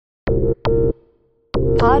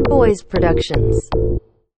Boyz Productions.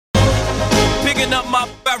 Picking up my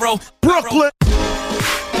barrel, Brooklyn.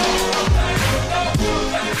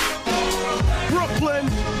 Brooklyn.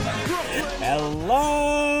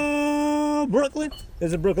 Hello, Brooklyn. This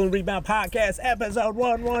is a Brooklyn Rebound Podcast, episode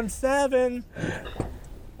 117.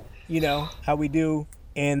 You know how we do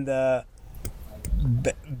in the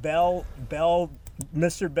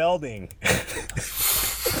Mr. Belding.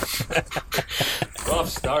 Rough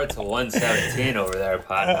start to 117 over there,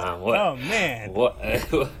 Pod. What? Oh man! What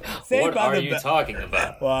are you talking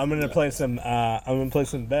about? Well, I'm gonna play some.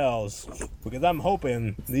 Bells because I'm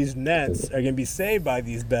hoping these Nets are gonna be saved by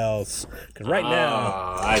these bells. Because right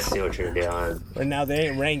now, I see what you're doing. Right now, they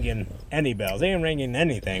ain't ringing any bells. They ain't ringing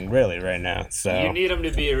anything really right now. So you need them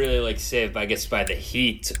to be really saved, I guess, by the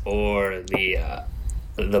Heat or the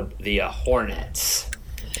Hornets.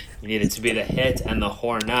 You need it to be the Hit and the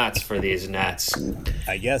Hornets for these Nets.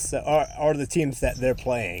 I guess, or the teams that they're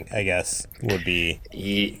playing, I guess, would be.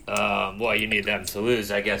 Well, you need them to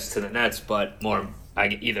lose, I guess, to the Nets, but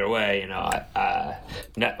either way,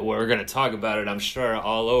 we're going to talk about it, I'm sure,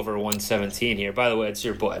 all over 117 here. By the way, it's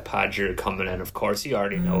your boy, Podger, coming in, of course. You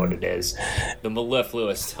already know what it is. The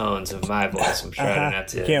mellifluous tones of my voice. I'm sure I don't have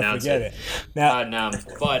to announce it. Now,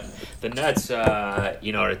 but the Nets,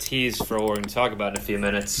 to tease for what we're going to talk about in a few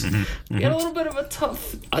minutes, we got a little bit of a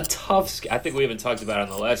tough. I think we even talked about it on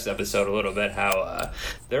the last episode a little bit how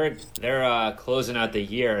they're closing out the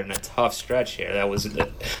year in a tough stretch here. That was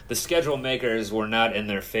the schedule makers were not in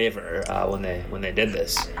their favor when they did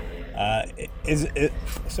this. Do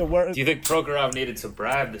you think Prokhorov needed to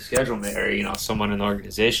bribe the schedule maker? Someone in the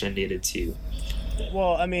organization needed to.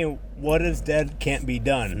 Well, I mean, what is dead can't be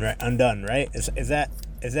done, right? Undone, right? Is that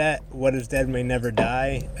what is dead may never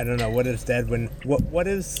die? I don't know. What is dead when what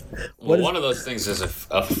is? One of those things is a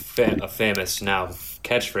famous now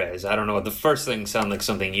catchphrase. I don't know. The first thing sounded like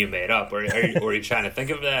something you made up. Were you trying to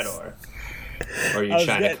think of that, or are you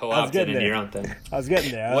trying to co-opt it into your own thing? I was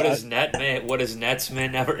getting there. What is Nets may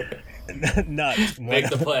never nuts make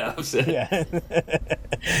the playoffs? Yeah,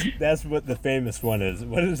 that's what the famous one is.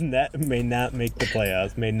 What is net may not make the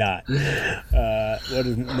playoffs? May not. What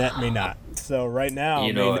is net may not? So right now,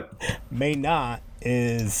 may not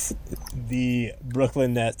is the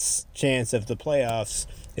Brooklyn Nets' chance of the playoffs.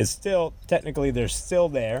 Is still technically they're still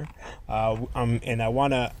there, and I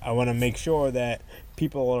wanna make sure that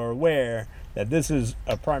people are aware that this is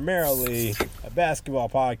primarily a basketball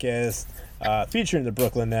podcast featuring the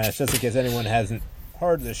Brooklyn Nets, just in case anyone hasn't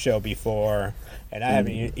heard the show before, and I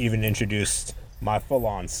haven't even introduced my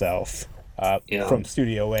full-on self. From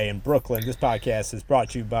Studio A in Brooklyn. This podcast is brought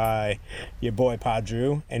to you by your boy Pod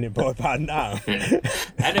Drew and your boy Pod Now.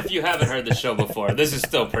 And if you haven't heard the show before, this is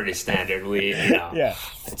still pretty standard.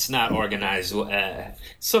 It's not organized.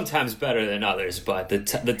 Sometimes better than others, but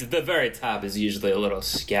the very top is usually a little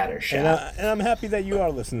scattershot. And I'm happy that you are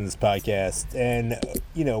listening to this podcast. And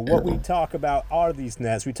what we talk about are these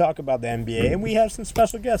Nets. We talk about the NBA, and we have some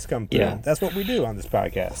special guests come through. Yeah. That's what we do on this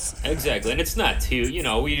podcast. Exactly, and it's not too.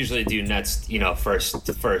 We usually do Nets. The first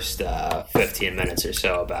 15 minutes or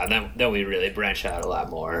so about, and then we really branch out a lot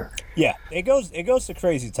more. Yeah, it goes to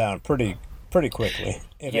crazy town pretty quickly.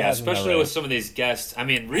 Especially with some of these guests. I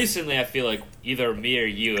mean, recently I feel like either me or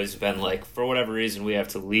you has been for whatever reason we have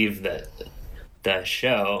to leave the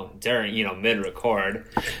show during mid-record.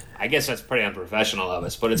 I guess that's pretty unprofessional of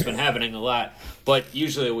us, but it's been happening a lot. But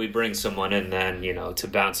usually we bring someone in then, to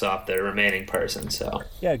bounce off the remaining person. So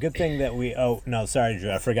yeah, good thing that we. Oh no, sorry, Drew.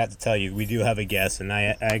 I forgot to tell you we do have a guest, and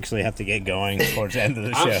I actually have to get going towards the end of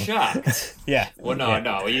the show. I'm shocked. Yeah. Well,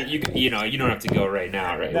 no. You don't have to go right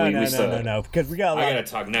now, right? No. Because we got. I gotta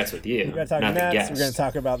talk Nets with you. We gotta talk Nets. We're gonna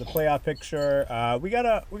talk about the playoff picture. We got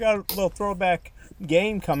a little throwback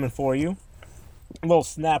game coming for you. A little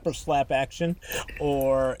snap or slap action,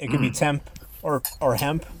 or it could be temp or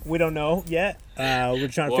hemp. We don't know yet. We're trying to figure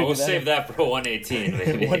that out. We'll save that for 118,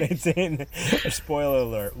 maybe. 118. Spoiler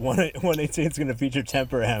alert. 118 is going to feature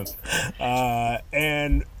temp or hemp.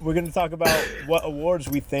 And we're going to talk about what awards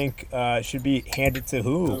we think should be handed to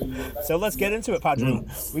who. So let's get into it, Padre.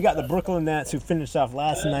 We got the Brooklyn Nets who finished off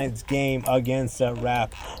last night's game against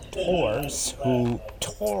Raptors, who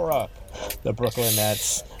tore up the Brooklyn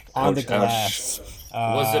Nets on the glass.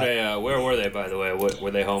 Was it where were they, by the way?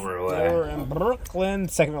 Were they home or away? They were in Brooklyn,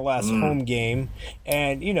 second to last home game.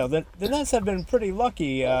 And, the Nets have been pretty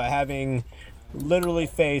lucky having literally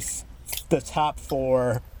faced the top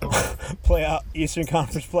 4 playoff Eastern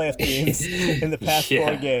Conference playoff teams in the past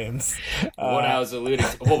 4 games. What I was alluding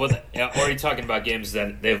to. Well, are you talking about games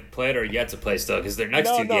that they've played or yet to play still? Because their next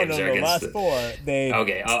two games are against last 4.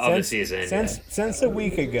 Of the season. Since a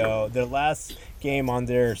week ago, their last game on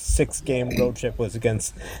their 6-game road trip was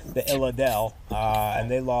against the Illadelph, and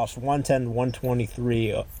they lost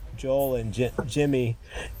 110-123. Joel and Jimmy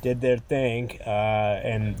did their thing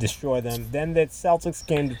and destroyed them. Then the Celtics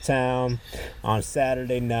came to town on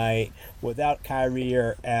Saturday night without Kyrie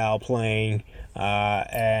or Al playing,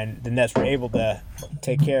 and the Nets were able to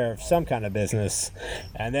take care of some kind of business.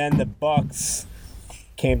 And then the Bucks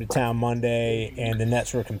came to town Monday, and the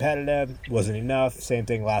Nets were competitive. Wasn't enough. Same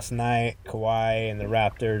thing last night. Kawhi and the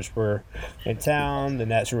Raptors were in town. The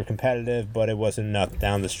Nets were competitive, but it wasn't enough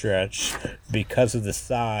down the stretch because of the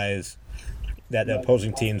size that the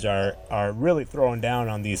opposing teams are really throwing down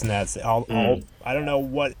on these Nets. I don't know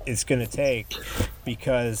what it's going to take,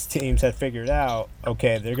 because teams have figured out,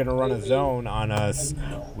 okay, they're going to run a zone on us.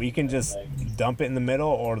 We can just dump it in the middle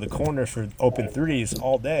or the corners for open threes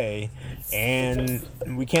all day, and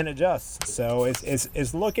we can't adjust. So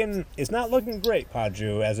it's not looking great,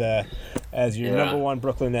 Padru, as your number one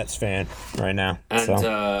Brooklyn Nets fan right now.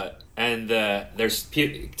 And there's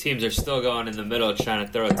teams are still going in the middle trying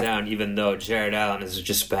to throw it down, even though Jared Allen has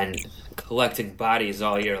just been collecting bodies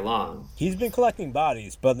all year long. He's been collecting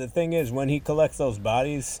bodies, but the thing is, when he collects those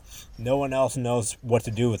bodies, no one else knows what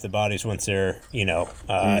to do with the bodies once they're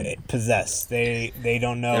possessed. They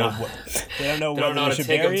don't know. They don't know whether they should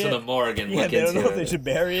bury it. Them to the morgue and they don't know if they should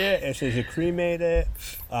bury it, if they should cremate it.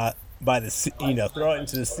 By the sea, throw it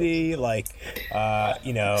into the sea, like,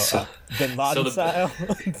 Bin Laden style.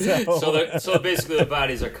 So basically, the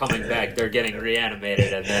bodies are coming back. They're getting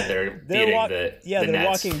reanimated, and then they're beating the they're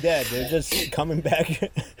Nets. Walking Dead. They're just coming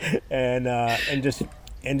back, and just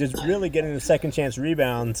really getting the second chance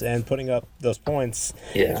rebounds and putting up those points.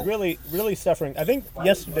 Yeah. It's really, really suffering. I think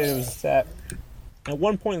yesterday it was that at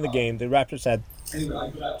one point in the game, the Raptors had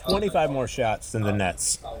 25 more shots than the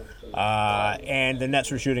Nets. And the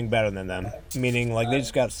Nets were shooting better than them, meaning like they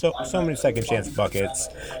just got so many second chance buckets.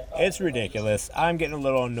 It's ridiculous. I'm getting a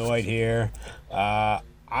little annoyed here.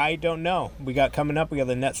 I don't know. We got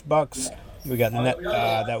the Nets Bucks. We got the net.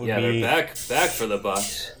 That would be they're back for the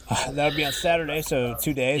Bucks. That would be on Saturday, so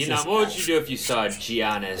 2 days. What would you do if you saw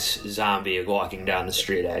Giannis Zombie walking down the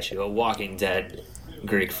street at you? A Walking Dead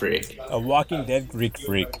Greek freak. A Walking Dead Greek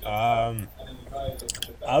freak.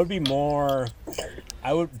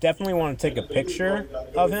 I would definitely want to take a picture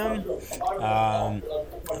of him,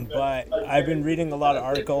 but I've been reading a lot of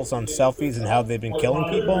articles on selfies and how they've been killing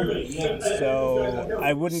people, so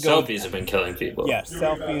I wouldn't go... Selfies have been killing people. Yeah,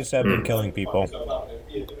 selfies have been killing people.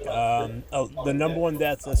 The number one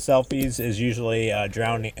death of selfies is usually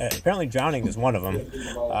drowning. Apparently drowning is one of them.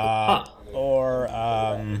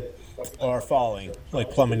 Or falling, like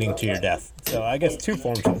plummeting to your death. So I guess 2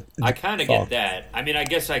 forms of I kind of get that. I mean, I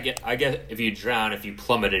guess if you drown, if you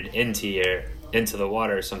plummeted into the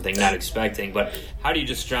water or something, not expecting. But how do you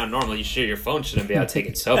just drown normally? You sure your phone shouldn't be out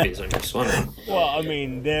taking selfies when you're swimming. Well, I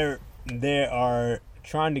mean, they are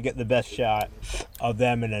trying to get the best shot of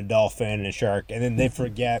them and a dolphin and a shark, and then they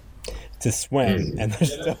forget to swim, and they're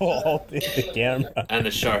still holding the camera. And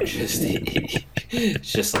the shark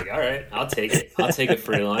it's just like, all right, I'll take it. I'll take a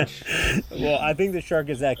free lunch. Well, I think the shark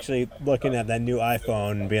is actually looking at that new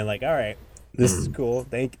iPhone and being like, all right, this is cool.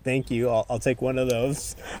 Thank you. I'll take one of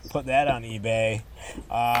those, put that on eBay.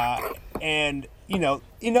 And,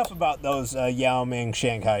 enough about those Yao Ming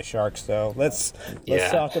Shanghai sharks, though. Let's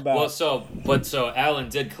talk about... Well, so Allen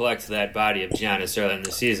did collect that body of Giannis earlier in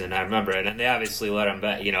the season. I remember it, and they obviously let him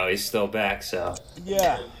back. He's still back, so...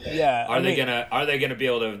 Yeah. Are they gonna be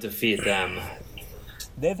able to defeat them?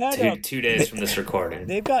 They've had 2 days from this recording.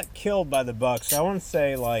 They've got killed by the Bucks. I want to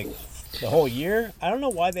say, like, the whole year. I don't know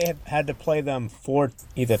why they have had to play them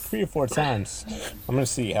either 3 or 4 times. I'm going to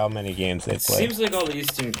see how many games they've played. Seems like all the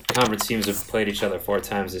Eastern Conference teams have played each other 4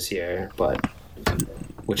 times this year,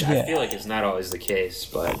 which I feel like is not always the case,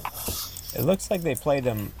 but... It looks like they played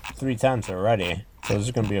them 3 times already, so this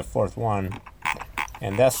is going to be a 4th one.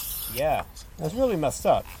 And that's really messed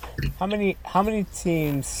up. How many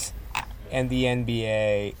teams in the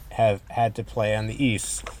NBA have had to play on the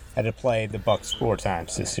East, had to play the Bucks 4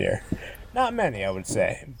 times this year? Not many, I would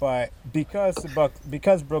say, but because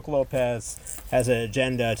Brook Lopez has an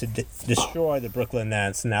agenda to destroy the Brooklyn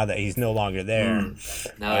Nets now that he's no longer there.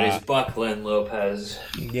 Now that he's Buckland Lopez.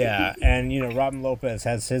 Yeah, and Robin Lopez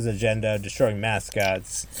has his agenda destroying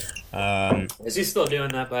mascots. Is he still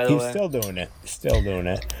doing that, by the way? He's still doing it.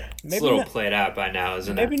 Maybe it's a little played out by now,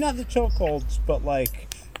 isn't it? Maybe not the chokeholds, but like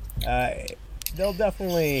they'll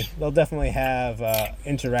definitely have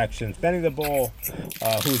interactions. Benny the Bull,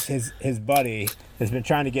 who's his buddy, has been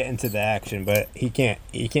trying to get into the action, but he can't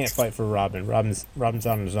fight for Robin. Robin's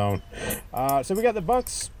on his own. So we got the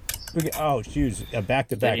Bucks. A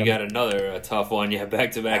back-to-back. Then you got another tough one. You have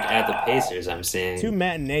back-to-back at the Pacers, I'm seeing. 2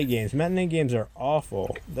 matinee games. Matinee games are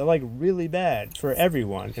awful. They're, like, really bad for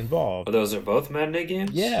everyone involved. Oh, those are both matinee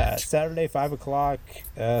games? Yeah. Saturday, 5 o'clock.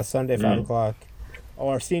 Sunday, 5 o'clock.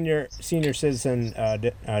 Or senior citizen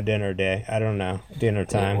dinner day. I don't know. Dinner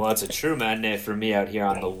time. Well, it's a true matinee for me out here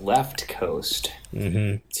on the left coast.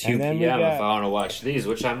 2 p.m. if I want to watch these,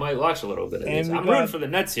 which I might watch a little bit of these. I'm rooting for the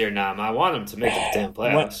Nets here now. I want them to make the damn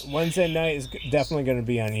playoffs. Wednesday night is definitely going to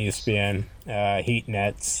be on ESPN. Heat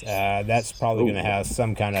Nets. That's probably going to have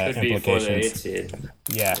some kind of implications. Could be for the 8 seed.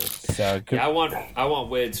 Yeah. So I want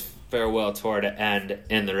Wade's farewell tour to end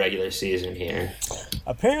in the regular season here.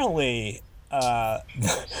 Apparently,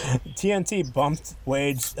 TNT bumped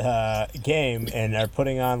Wade's game and are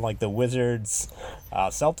putting on like the Wizards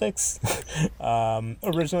Celtics.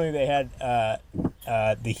 Originally they had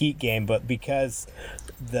the Heat game, but because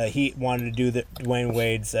the Heat wanted to do the Dwayne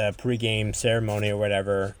Wade's pregame ceremony or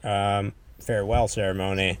whatever, farewell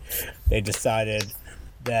ceremony, they decided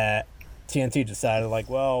that TNT decided, like,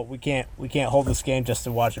 well, we can't hold this game just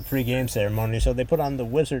to watch a pregame ceremony, so they put on the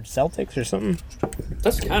Wizards Celtics or something.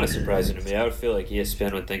 That's kind of surprising to me. I would feel like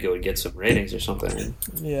ESPN would think it would get some ratings or something.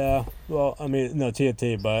 Yeah, well, I mean, no,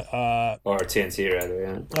 TNT, but or TNT rather,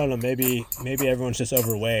 yeah. I don't know. Maybe everyone's just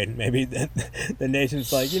overweight. Maybe the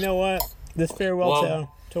nation's like, you know what, this farewell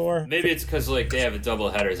tour. Maybe it's because like they have a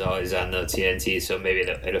doubleheaders always on the TNT, so maybe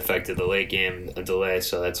it affected the late game delay,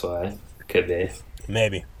 so that's why. Could be.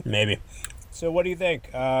 Maybe. So what do you think?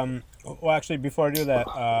 Well, actually, before I do that,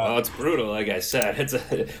 well, it's brutal. Like I said,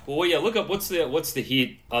 look up what's the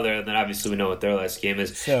Heat other than obviously we know what their last game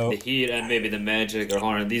is. So, the Heat and maybe the Magic or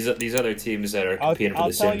Hornets. These other teams that are competing for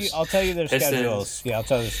the Sims. I'll tell you their Pistons. schedules. Yeah,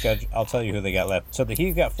 I'll tell you who they got left. So the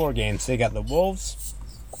Heat got 4 games. They got the Wolves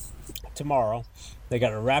tomorrow. They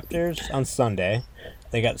got the Raptors on Sunday.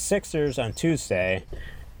 They got Sixers on Tuesday,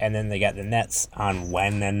 and then they got the Nets on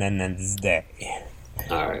Wednesday.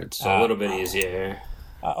 All right, so a little bit easier.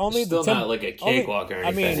 Still not like a cakewalk or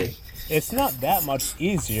anything. I mean, it's not that much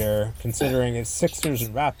easier considering it's Sixers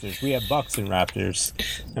and Raptors. We have Bucks and Raptors.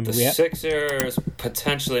 Sixers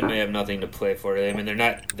potentially may have nothing to play for. I mean,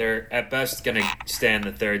 they're at best going to stay in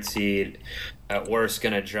the 3rd seed. At worst,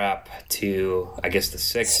 going to drop to, I guess, the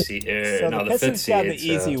 6th seed. The 5th seed. Got the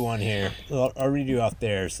easy one here. I'll read you out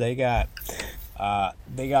theirs. They got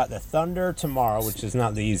the Thunder tomorrow, which is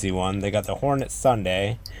not the easy one. They got the Hornets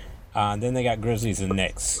Sunday. Then they got Grizzlies and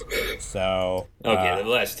Knicks. So the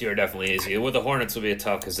last 2 are definitely easy. With the Hornets will be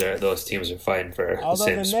tough because those teams are fighting for the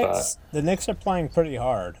same spot. The Knicks are playing pretty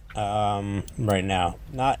hard right now.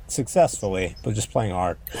 Not successfully, but just playing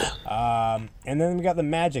hard. And then we got the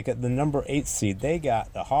Magic at the number 8 seed. They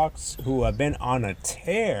got the Hawks, who have been on a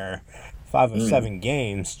tear, 5 of 7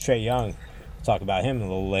 games. Trae Young. Talk about him a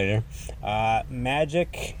little later.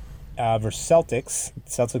 Magic versus Celtics.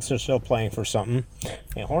 Celtics are still playing for something.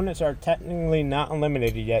 And Hornets are technically not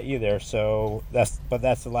eliminated yet either. So that's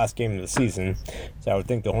the last game of the season. So I would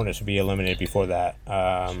think the Hornets would be eliminated before that.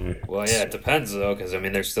 Well, yeah, it depends though, because I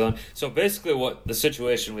mean they're still. So basically, what the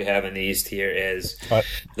situation we have in the East here is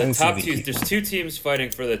the top 2. There's 2 teams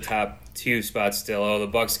fighting for the top 2 spots still. Oh, the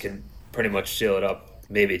Bucks can pretty much seal it up.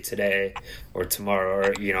 Maybe today or tomorrow,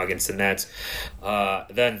 or against the Nets.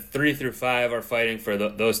 Then 3 through 5 are fighting for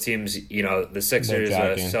those teams. The Sixers,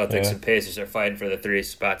 Celtics, and Pacers are fighting for the 3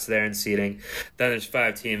 spots there in seeding. Then there's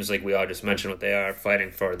 5 teams, like we all just mentioned, what they are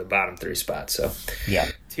fighting for the bottom 3 spots. So yeah,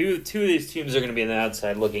 two of these teams are going to be on the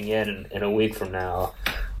outside looking in a week from now.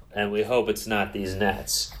 And we hope it's not these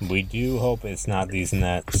Nets. We do hope it's not these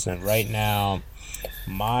Nets. And right now,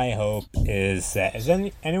 my hope is that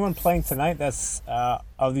anyone playing tonight that's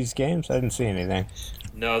of these games? I didn't see anything.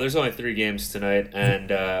 No, there's only 3 games tonight, and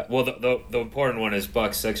the important one is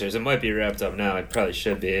Bucks Sixers. It might be wrapped up now. It probably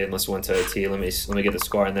should be, unless it went to OT. Let me get the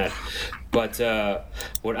score on that. But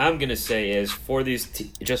what I'm gonna say is for these,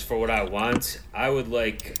 just for what I want, I would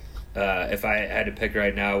like if I had to pick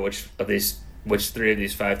right now which 3 of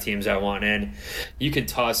these 5 teams I want in. You could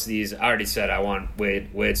toss these. I already said I want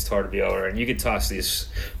Wade's tour to be over, and you could toss these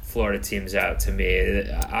Florida teams out to me.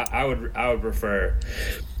 I would prefer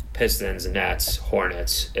Pistons, Nets,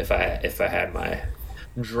 Hornets if I had my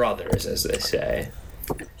druthers, as they say.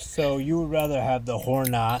 So you would rather have the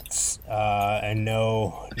Hornets and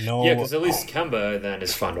no. Yeah, because at least Kemba then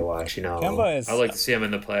is fun to watch. Kemba is. I like to see him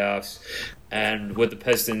in the playoffs, and with the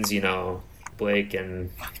Pistons, Blake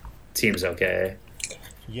and. Team's okay.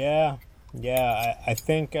 Yeah, yeah. I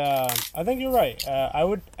think you're right.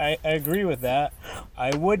 I agree with that.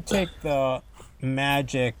 I would take the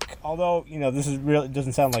Magic, although this is really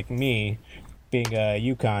doesn't sound like me, being a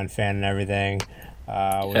UConn fan and everything.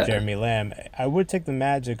 With Jeremy Lamb, I would take the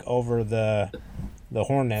Magic over the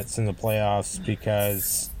Hornets in the playoffs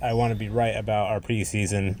because I want to be right about our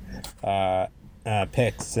preseason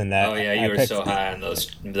picks and that. Oh yeah, you were so high on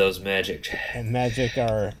those Magic. And Magic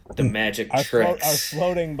are the Magic tricks are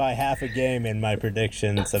floating by half a game in my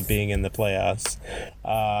predictions of being in the playoffs.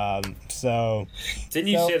 So didn't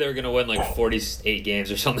you say they were going to win like 48 games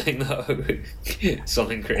or something though?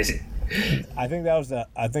 Something crazy. I think that was the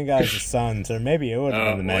Suns, or maybe it would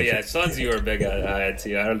have been the Magic. Well, yeah, Suns you were big high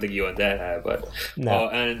too. I don't think you went that high, but no.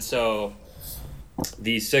 And so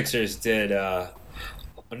the Sixers did.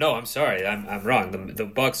 No, I'm sorry, I'm wrong. The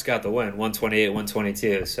Bucks got the win,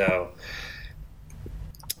 128-122. So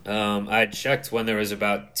I checked when there was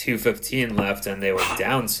about 2:15 left, and they were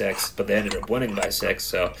down 6, but they ended up winning by 6.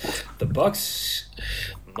 So the Bucks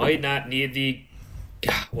might not need the.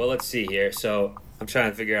 Well, let's see here. So I'm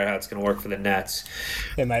trying to figure out how it's going to work for the Nets.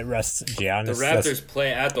 They might rest Giannis. The Raptors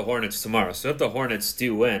play at the Hornets tomorrow. So if the Hornets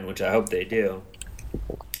do win, which I hope they do,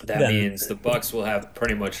 that means the Bucks will have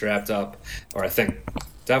pretty much wrapped up, or I think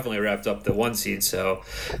definitely wrapped up the 1 seed. So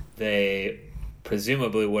they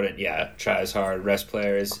presumably wouldn't, try as hard, rest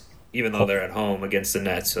players, even though they're at home against the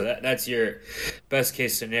Nets. So that's your best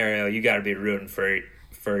case scenario. You got to be rooting for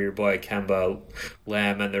your boy Kemba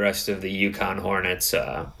Lamb and the rest of the UConn Hornets.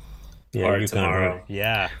 UConn tomorrow.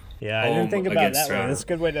 Yeah. I didn't think about that one. It's a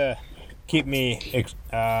good way to keep me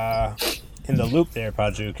in the loop there,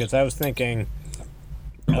 Paju, because I was thinking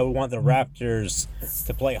I would want the Raptors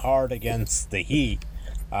to play hard against the Heat,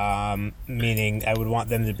 meaning I would want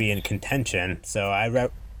them to be in contention. So I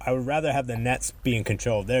would rather have the Nets be in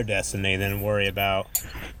control of their destiny than worry about,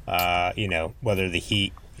 whether the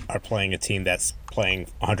Heat are playing a team that's playing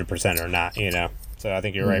 100% or not, So I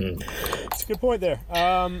think you're right. It's a good point there.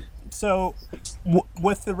 So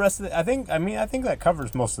with the rest of the, I think that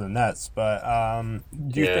covers most of the Nets, but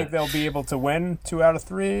do you think they'll be able to win 2 out of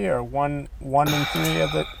 3 or one in 3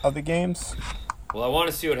 of the games? Well, I want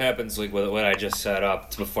to see what happens like with what I just set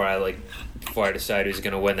up before I decide who's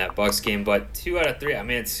going to win that Bucks game. But 2 out of 3, I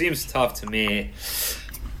mean, it seems tough to me.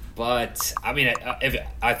 But I mean,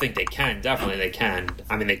 I think they can. Definitely, they can.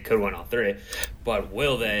 I mean, they could win all 3. But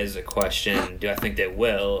will they is a question. Do I think they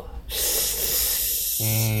will?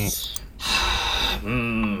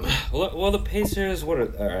 Well, the Pacers,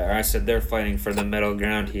 I said they're fighting for the middle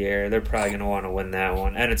ground here. They're probably going to want to win that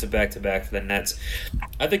one, and it's a back-to-back for the Nets.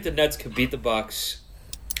 I think the Nets could beat the Bucks.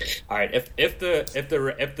 All right, if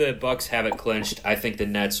the Bucks have it clinched, I think the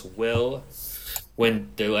Nets will win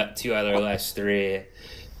 2 out of their last 3.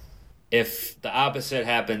 If the opposite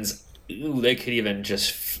happens, they could even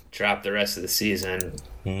just drop the rest of the season.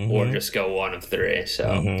 Or just go 1 of 3. So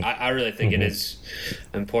I really think it is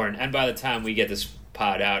important. And by the time we get this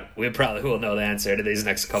pod out, we probably will know the answer to these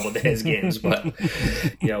next couple of days' games. But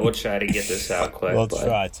we'll try to get this out quick. We'll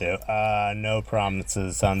try to. No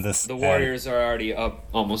promises on this. The Warriors are already up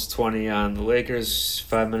almost 20 on the Lakers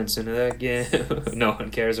 5 minutes into that game. No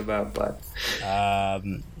one cares about, but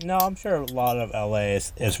no, I'm sure a lot of LA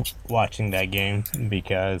is watching that game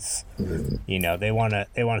because they want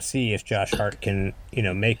to see if Josh Hart can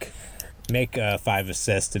make 5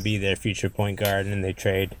 assists to be their future point guard, and they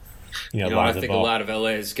trade. I think a lot of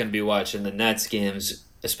LA is going to be watching the Nets games,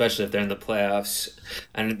 especially if they're in the playoffs,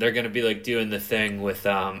 and they're going to be like doing the thing with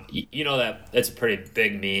that it's a pretty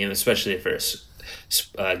big meme, especially for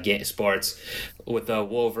sports, with a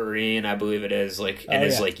Wolverine, I believe it is, like in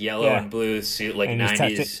his like yellow and blue suit, like and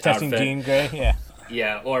 90s touching outfit. Jean Grey,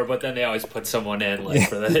 Yeah, but then they always put someone in like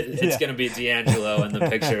for the. It's going to be D'Angelo in the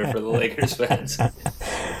picture for the Lakers fans.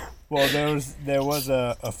 Well, there was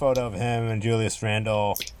a photo of him and Julius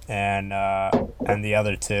Randle and the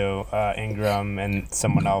other 2, Ingram and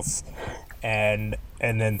someone else, and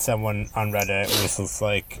then someone on Reddit was just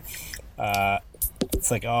like,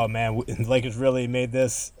 it's like, oh man, the Lakers really made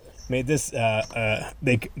this.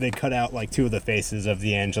 They cut out like 2 of the faces of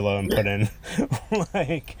D'Angelo and put in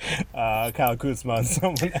like Kyle Kuzma and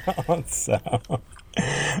someone else. So,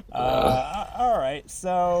 all right,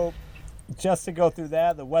 so. Just to go through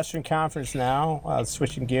that, the Western Conference now,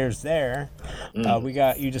 switching gears there.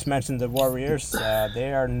 You just mentioned the Warriors.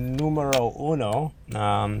 They are numero 1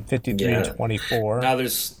 53-24. Now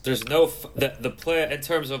there's no the play in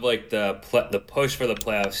terms of like the push for the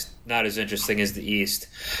playoffs. Not as interesting as the East,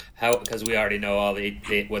 because we already know all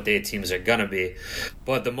what the 8 teams are gonna be.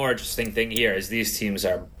 But the more interesting thing here is these teams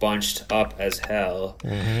are bunched up as hell,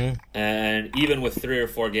 and even with 3 or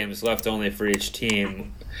 4 games left only for each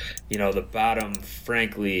team, the bottom,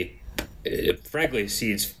 frankly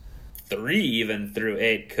seeds 3 even through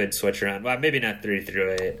 8 could switch around. Well, maybe not 3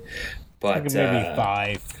 through 8. But maybe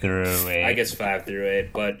 5 through 8. I guess 5 through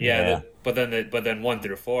 8. But but then 1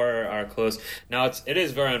 through 4 are close. Now it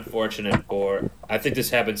is very unfortunate for. I think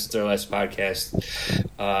this happened since our last podcast.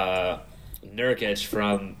 Nurkic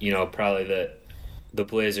from probably the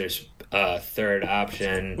Blazers' third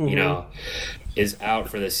option. Is out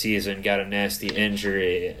for the season. Got a nasty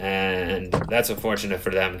injury, and that's unfortunate for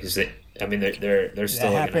them because they're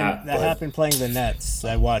still looking hot. That happened playing the Nets.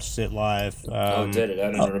 I watched it live. Did it?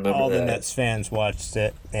 I don't remember all that. The Nets fans watched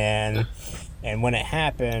it, and when it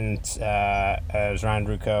happened, it was Ryan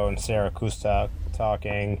Rucco and Sarah Kustok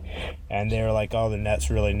talking, and they were like, the Nets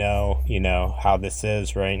really know, how this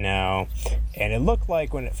is right now. And it looked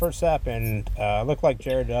like when it first happened, it looked like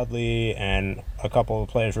Jared Dudley and a couple of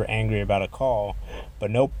players were angry about a call,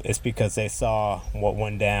 but nope, it's because they saw what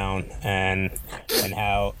went down and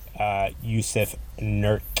how Yusuf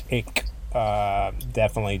Nurkic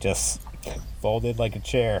definitely just folded like a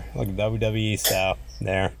chair, like a WWE style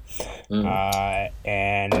there. And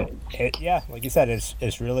like you said,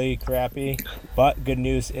 it's really crappy, but good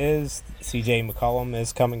news is CJ McCollum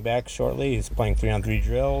is coming back shortly. He's playing 3-on-3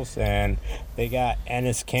 drills, and they got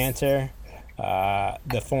Enes Kanter,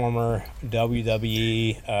 the former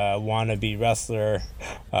WWE wannabe wrestler.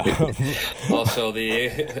 Also,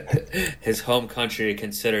 his home country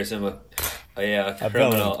considers him a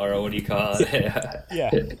criminal, or what do you call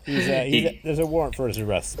it? There's a warrant for his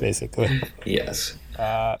arrest, basically. Yes.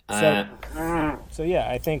 I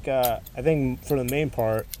think for the main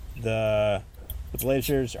part, the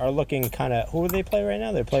Blazers are looking kind of. Who do they play right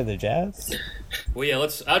now? They play the Jazz. Well,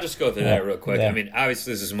 I'll just go through that real quick. Yeah. I mean,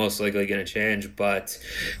 obviously this is most likely going to change, but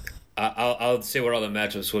I'll say what all the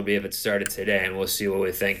matchups would be if it started today, and we'll see what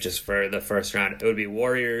we think just for the first round. It would be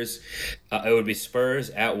Warriors. It would be Spurs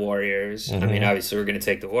at Warriors. I mean, obviously we're going to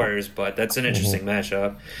take the Warriors, but that's an interesting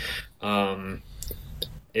matchup.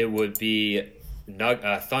 It would be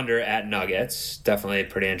Thunder at Nuggets. Definitely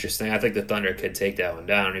pretty interesting. I think the Thunder could take that one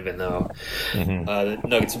down, even though the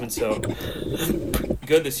Nuggets have been so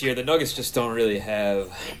good this year. The Nuggets just don't really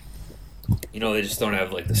have... they just don't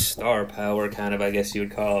have, like, the star power, kind of, I guess you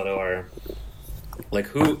would call it, or, like,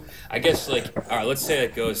 who, I guess, like, all right, let's say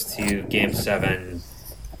it goes to Game 7,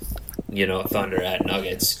 Thunder at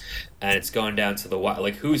Nuggets, and it's going down to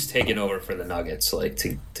like, who's taking over for the Nuggets, like,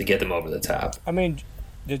 to get them over the top? I mean,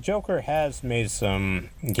 the Joker has made some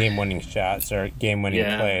game-winning shots or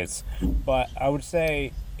game-winning plays, but I would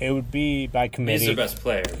say... It would be by committee. He's the best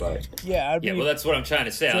player, but well, that's what I'm trying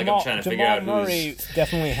to say. I'm trying to figure out Murray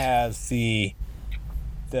definitely has the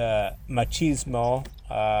machismo,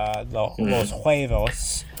 los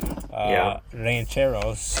huevos,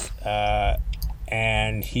 rancheros,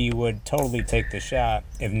 and he would totally take the shot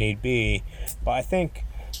if need be. But I think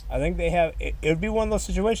they have. It would be one of those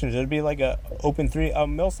situations. It would be like a open 3.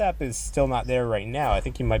 Millsap is still not there right now. I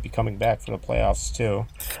think he might be coming back for the playoffs too.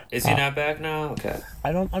 Is he not back now? Okay.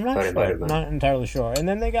 I'm not sure. Not entirely sure. And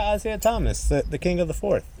then they got Isaiah Thomas, the king of the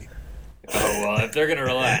fourth. Oh well, if they're gonna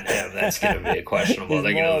rely on him, that's gonna be questionable.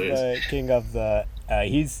 They're gonna lose. The king of the.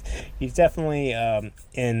 He's definitely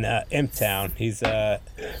in Imp Town. He's Tyrion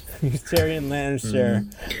Lannister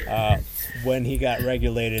when he got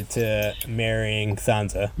regulated to marrying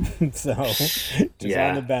Sansa. So just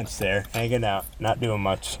on the bench there, hanging out, not doing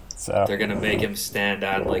much. So they're gonna make him stand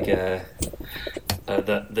on like the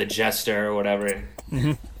jester or whatever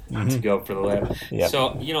to go for the lab. Yep.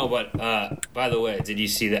 So by the way, did you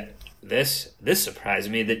see that? This surprised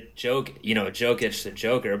me. That Jokic, the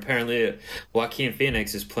Joker. Apparently, Joaquin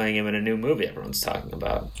Phoenix is playing him in a new movie everyone's talking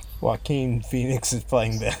about. Joaquin Phoenix is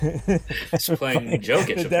playing He's playing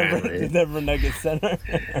Jokic, apparently. The Denver Nuggets center.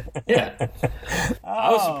 Yeah.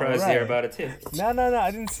 I was surprised to hear about it, too. No. I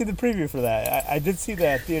didn't see the preview for that. I did see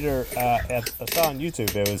that theater. I saw on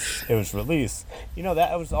YouTube. It was released.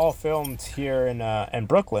 That was all filmed here in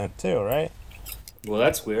Brooklyn, too, right? Well,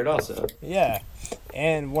 that's weird also. Yeah.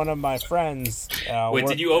 And one of my friends... Wait,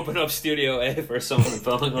 did you open up Studio A for someone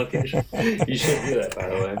filming location? You should do that, by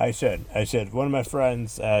the way. I should. One of my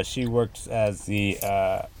friends, she works as the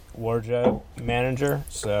wardrobe manager.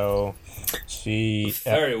 So she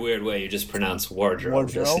very weird way you just pronounce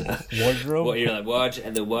wardrobe. Wardrobe. What you're like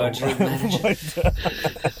the wardrobe manager.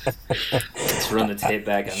 Let's run the tape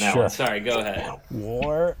back on that one. Sorry, go ahead.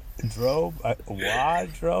 Wardrobe.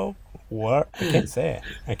 What? I can't say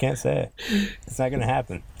it. It's not gonna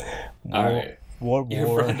happen. All right.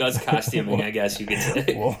 Your friend does costuming, I guess you could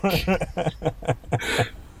say.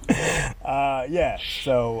 Yeah,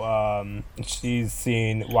 so she's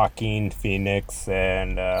seen Joaquin Phoenix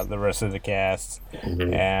and the rest of the cast,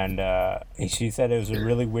 and she said it was a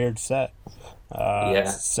really weird set.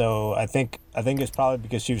 So I think it's probably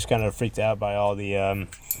because she was kind of freaked out by all the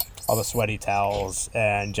sweaty towels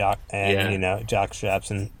and jock straps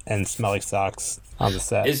and smelly socks on the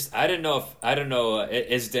set. I don't know.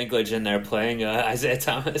 Is Dinklage in there playing Isaiah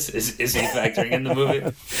Thomas? Is he factoring in the movie?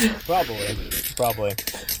 Probably.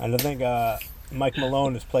 And I think Mike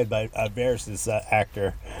Malone is played by Varys'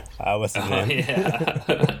 actor. What's his name? Yeah,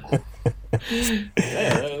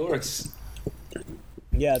 that works.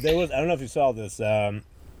 Yeah, there was. I don't know if you saw this. There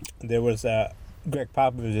was Greg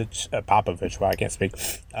Popovich. Well, I can't speak.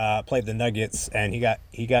 Played the Nuggets, and he got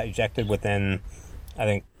ejected within, I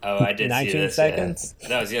think, I did 19 see this, seconds. Yeah.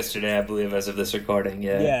 That was yesterday, I believe, as of this recording.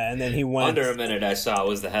 Yeah. Yeah, and then he went under a minute. I saw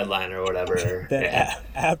was the headline or whatever. Then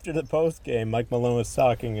after the post game, Mike Malone was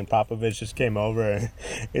talking, and Popovich just came over. And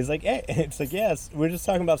he's like, "Hey," it's like, "Yes, we're just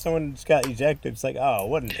talking about someone who just got ejected." It's like, "Oh,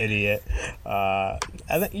 what an idiot!" I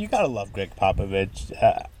think you gotta love Greg Popovich.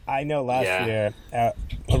 I know last year,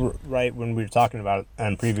 right when we were talking about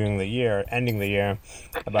and previewing the year, ending the year,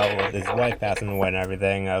 about his wife passing away and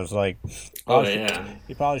everything, I was like,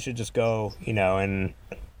 he probably should just go, and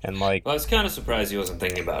like. Well, I was kind of surprised he wasn't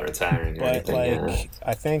thinking about retiring or anything.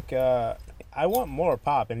 I think I want more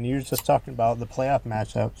Pop, and you were just talking about the playoff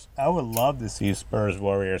matchups. I would love to see Spurs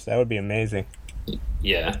Warriors. That would be amazing.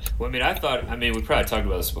 Yeah. Well, we probably talked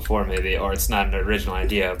about this before, maybe, or it's not an original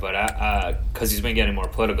idea, but because he's been getting more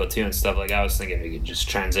political too and stuff. Like I was thinking he could just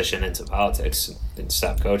transition into politics and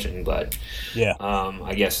stop coaching, but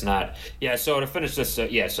I guess not. Yeah. So to finish this, so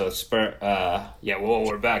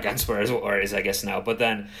we're back on Spurs Warriors, I guess now. But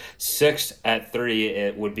then 6 at 3,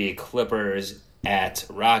 it would be Clippers at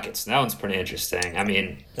Rockets. That one's pretty interesting. I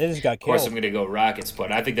mean, they just got killed. Of course, I'm going to go Rockets,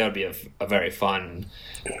 but I think that would be a very fun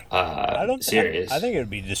series. I think it would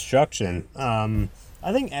be destruction. I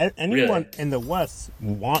think anyone in the West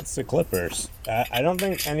wants the Clippers. I don't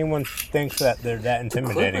think anyone thinks that they're that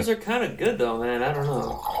intimidating. The Clippers are kind of good, though, man. I don't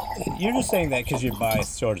know. You're just saying that because you're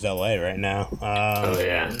biased towards LA right now. I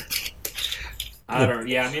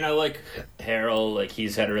mean, I like Harrell. Like,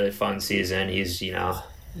 he's had a really fun season. He's,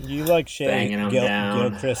 You like Shea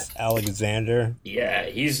Gilchrist Alexander? Yeah,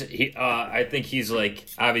 I think he's like,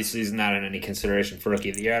 obviously he's not in any consideration for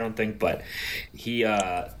Rookie of the Year, I don't think, but he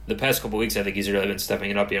the past couple weeks I think he's really been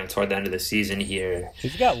stepping it up. Toward the end of the season here,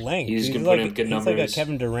 he's got length. He's been putting up good numbers. He's like a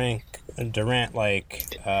Kevin Durant like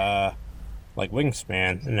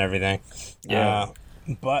wingspan and everything. Yeah.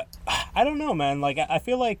 But I don't know, man. Like I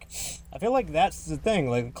feel like that's the thing.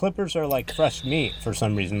 Like the Clippers are like fresh meat for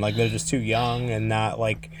some reason. Like they're just too young and not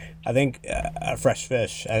like I think a fresh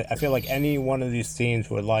fish. I feel like any one of these teams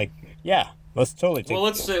would like let's totally take. Well,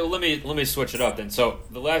 let's say let me switch it up then. So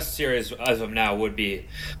the last series as of now would be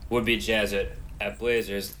Jazz at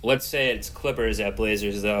Blazers. Let's say it's Clippers at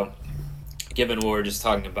Blazers though. Given what we're just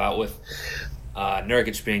talking about with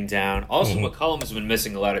Nurkic being down. Also, McCollum has been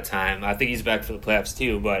missing a lot of time. I think he's back for the playoffs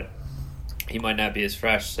too, but he might not be as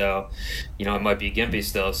fresh. So, it might be gimpy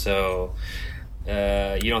still. So,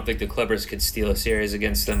 you don't think the Clippers could steal a series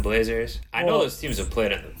against them Blazers? I know those teams have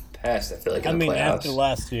played in the past, I feel like, in the playoffs. After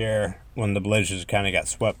last year, when the Blazers kind of got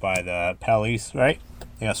swept by the Pellies, right?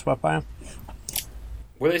 They got swept by them?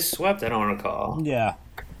 Were they swept? I don't recall. Yeah.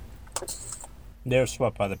 They were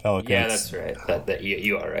swept by the Pelicans. Yeah, that's right. That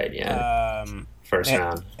you are right. Yeah. First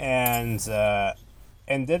round. And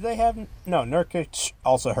did they have Nurkic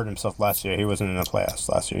also hurt himself last year. He wasn't in the playoffs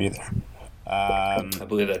last year either. I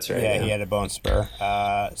believe that's right. Yeah, he had a bone spur.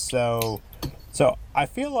 So I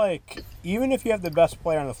feel like even if you have the best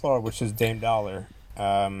player on the floor, which is Dame Dollar,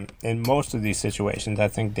 in most of these situations, I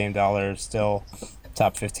think Dame Dollar is still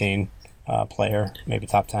top 15 player, maybe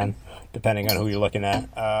top 10, depending on who you're looking at.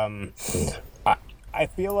 I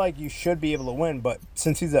feel like you should be able to win, but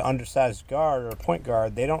since he's an undersized guard or point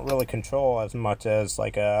guard, they don't really control as much as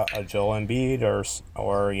like a Joel Embiid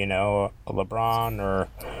or a LeBron or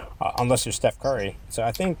unless you're Steph Curry. So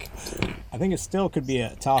I think it still could be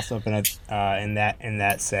a toss up in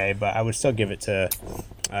that say, but I would still give it to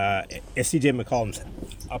if CJ McCollum's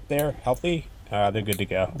up there healthy, they're good to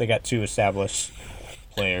go. They got 2 established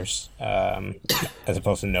players, as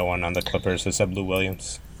opposed to no one on the Clippers except Lou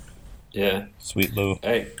Williams. Yeah. Sweet Lou.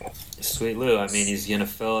 Hey, Sweet Lou. I mean, he's going to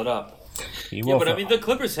fill it up. Yeah, but I mean, the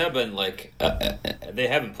Clippers have been like they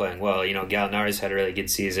have been playing well. You know, Gallinari's had a really good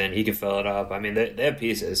season. He can fill it up. I mean, they have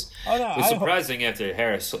pieces. Oh no, it's surprising after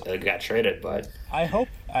Harris got traded, but I hope,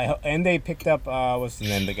 and they picked up what's the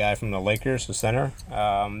name? The guy from the Lakers, the center,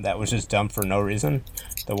 that was just dumped for no reason.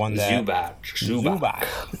 The one that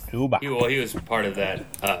Zubac. He was part of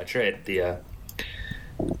that trade.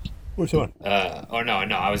 Which one? No,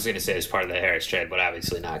 I was going to say it's part of the Harris trade, but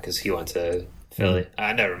obviously not because he went to Philly.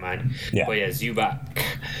 Never mind. Yeah. But yeah, Zubac.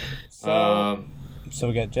 So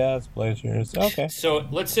we got Jazz, Blazers. Okay. So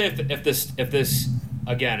let's say if this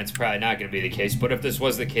again, it's probably not going to be the case, but if this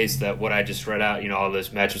was the case that what I just read out, you know, all those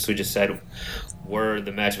matchups we just said were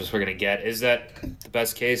the matchups we're going to get, is that the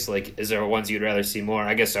best case? Like, is there ones you'd rather see more?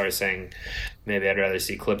 I guess I was saying maybe I'd rather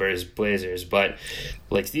see Clippers, Blazers, but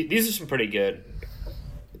like these are some pretty good.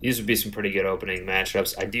 These would be some pretty good opening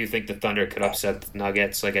matchups. I do think the Thunder could upset the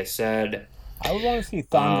Nuggets, like I said. I would want to see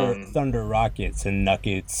Thunder Rockets and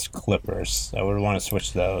Nuggets Clippers. I would want to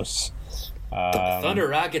switch those. The Thunder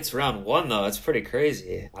Rockets round 1 though, that's pretty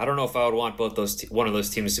crazy. I don't know if I would want both one of those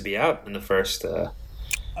teams to be out in the first.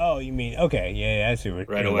 Oh, you mean okay? Yeah, I see what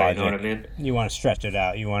right away. Logic. You know what I mean? You want to stretch it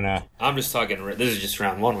out. You want to. I'm just talking. This is just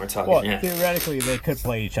round 1. We're talking. Well, yeah. Theoretically, they could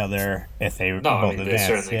play each other if they both advance. They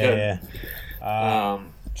certainly could. Yeah.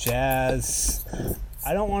 Jazz.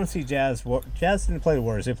 I don't want to see Jazz. Jazz didn't play the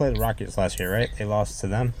Warriors. They played the Rockets last year, right? They lost to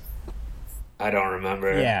them. I don't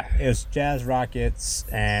remember. Yeah, it was Jazz, Rockets,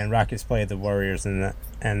 and Rockets played the Warriors, and the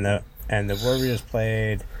Warriors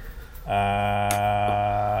played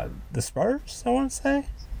the Spurs. I want to say.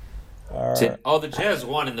 The Jazz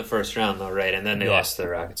won in the first round though, right? And then they lost to the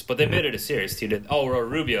Rockets, but they made it a series too.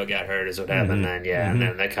 Rubio got hurt, is what happened then. Yeah, and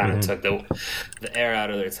then they kind of took the air out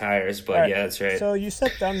of their tires. But yeah, that's right. So you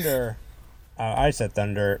said Thunder. I said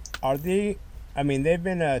Thunder. Are they? I mean, they've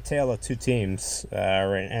been a tale of two teams,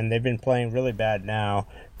 right? And they've been playing really bad now.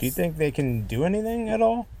 Do you think they can do anything at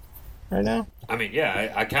all right now? I mean,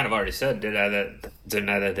 yeah, I kind of already said, didn't I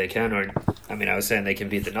that they can, or I mean, I was saying they can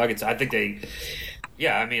beat the Nuggets. I think they.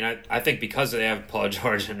 Yeah, I mean, I think because they have Paul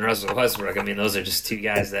George and Russell Westbrook, I mean, those are just two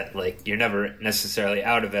guys that, like, you're never necessarily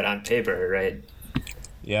out of it on paper, right?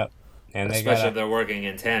 Yep. And especially if they're working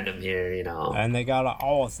in tandem here, you know. And they got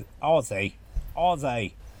Aussie. Oh,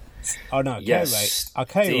 no, yes,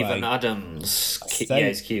 Kiwi. Steven Adams.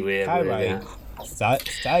 He's Kiwi, I believe, yeah.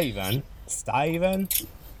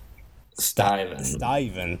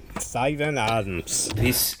 Steven Adams.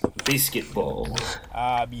 Basketball.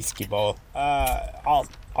 Basketball.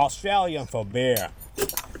 Australian for beer.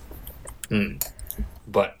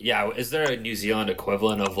 But yeah, is there a New Zealand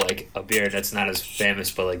equivalent of like a beer that's not as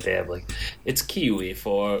famous, but like they have like it's kiwi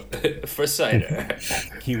for cider?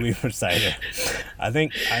 Kiwi for cider. I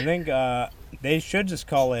think they should just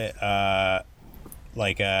call it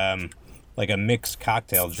like a mixed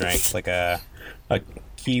cocktail drink, like a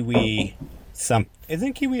kiwi.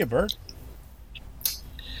 Isn't kiwi a bird?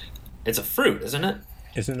 It's a fruit, isn't it?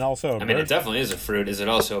 Isn't it also a bird? I mean, it definitely is a fruit. Is it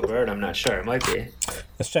also a bird? I'm not sure. It might be.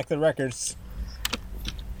 Let's check the records.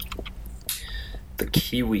 The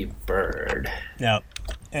kiwi bird. No,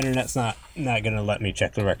 internet's not gonna let me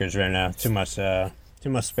check the records right now. Too much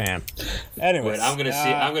spam. Anyways, wait, I'm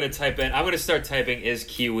gonna start typing "is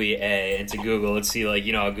kiwi a" into Google. Let's see, like,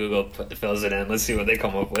 you know how Google fills it in. Let's see what they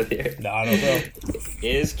come up with here. The autofill.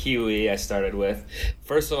 Is kiwi? I started with.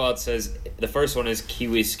 First of all, it says the first one is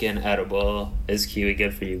kiwi skin edible. Is kiwi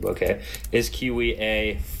good for you? Okay. Is kiwi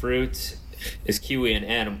a fruit? Is kiwi an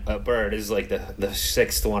animal? A bird is like the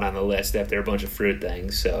sixth one on the list after a bunch of fruit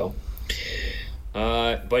things. So,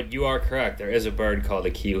 but you are correct. There is a bird called a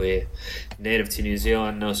kiwi, native to New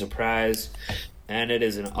Zealand. No surprise, and it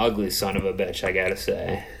is an ugly son of a bitch. I gotta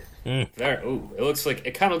say. It kind of looks like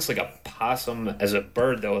a possum as a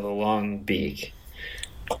bird though with a long beak.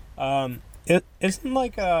 It isn't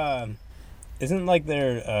like they're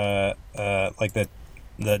like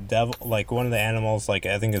the devil, like one of the animals, like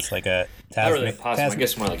I think it's like a not really a possum. I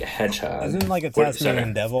guess more like a hedgehog. Isn't like a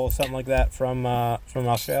Tasmanian devil or something like that from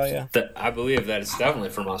Australia? I believe that it's definitely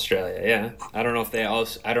from Australia. Yeah, I don't know if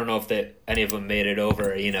any of them made it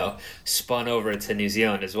over. You know, spun over to New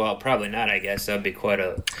Zealand as well. Probably not. I guess that'd be quite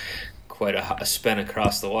a spin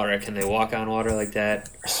across the water. Can they walk on water like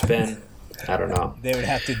that or spin? I don't know. They would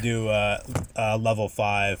have to do level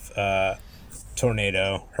 5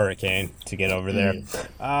 tornado, hurricane to get over there.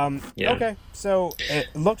 Yeah. Okay, so it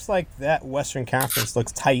looks like that Western Conference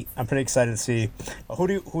looks tight. I'm pretty excited to see who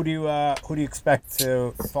do you expect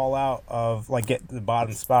to fall out of, like, get the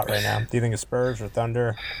bottom spot right now? Do you think it's Spurs or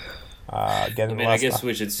Thunder? I guess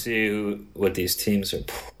we should see what these teams are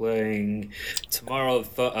playing tomorrow.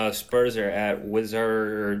 Spurs are at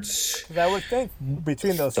Wizards. Because I would think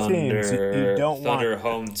between those Thunder, teams, you don't Thunder want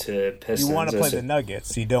home to Pistons. you want to play the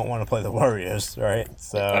Nuggets. You don't want to play the Warriors, right?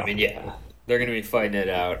 So yeah, they're going to be fighting it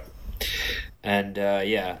out, and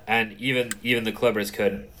and even the Clippers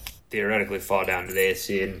could theoretically fall down to the 8th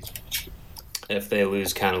seed if they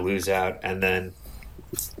lose out, and then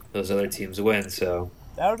those other teams win. So.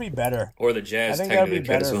 That would be better. Or the Jazz. I think that would be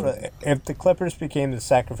better if the Clippers became the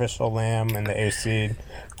sacrificial lamb and the 8th seed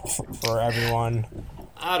for everyone.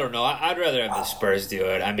 I don't know. I'd rather have the Spurs do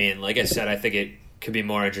it. I mean, like I said, I think it could be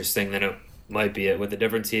more interesting than it might be with a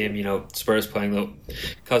different team. Spurs playing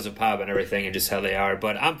because of Pop and everything and just how they are.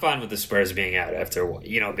 But I'm fine with the Spurs being out after out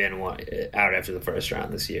after the first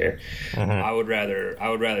round this year. Mm-hmm. I would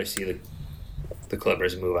rather see the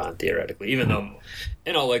Clippers move on theoretically, even though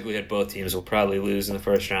in all likelihood both teams will probably lose in the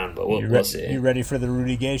first round, but we'll see. You ready for the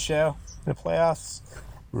Rudy Gay show in the playoffs?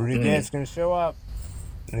 Rudy Gay's going to show up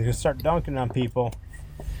and he's going to start dunking on people.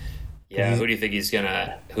 Yeah, who do you think he's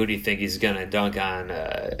gonna dunk on?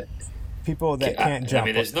 People that can't jump. I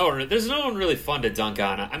mean, there's no one really fun to dunk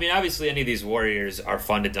on. I mean, obviously any of these Warriors are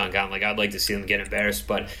fun to dunk on. Like, I'd like to see them get embarrassed,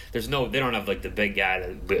 but they don't have like the big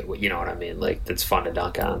guy you know what I mean? Like, that's fun to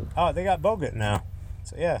dunk on. Oh, they got Bogut now.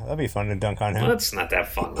 So yeah, that'd be fun to dunk on him. Well, that's not that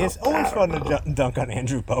fun, though. It's always fun to dunk on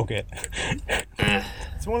Andrew Bogut.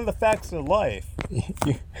 It's one of the facts of life.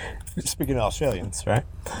 Speaking of Australians, right?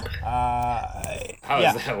 How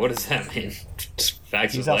is that? What does that mean? Just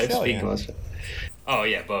facts of life? Speaking of Australian. Oh,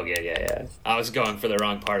 yeah, Bogut, yeah. I was going for the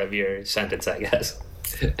wrong part of your sentence, I guess.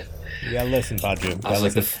 You gotta listen, Padre. I was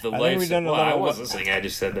like, the life... I was listening, I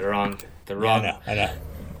just said the wrong... Yeah, I know.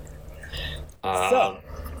 So,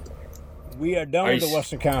 we are done with the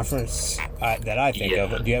Western Conference that I think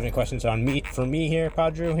of. Do you have any questions for me here,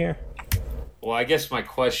 Padre, here? Well, I guess my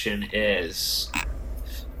question is,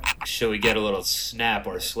 should we get a little snap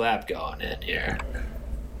or slap going in here?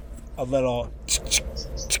 A little...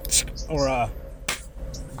 Or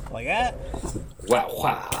like that?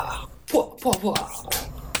 Wow.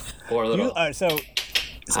 Or a little... So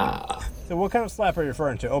what kind of slap are you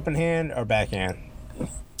referring to? Open hand or backhand?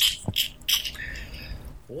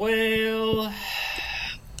 Well, I'm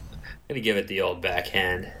going to give it the old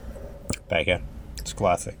backhand. Backhand. It's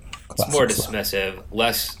classic. It's more dismissive,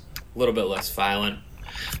 a little bit less violent,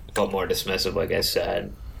 but more dismissive, like I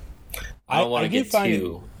said. I don't want to get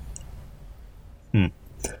too...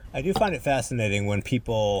 I do find it fascinating when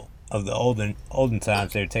people of the olden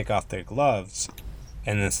times, they would take off their gloves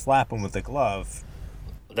and then slap them with the glove.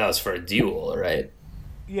 That was for a duel, right?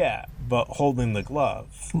 Yeah, but holding the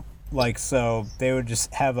glove. Like, so they would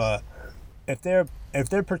just have if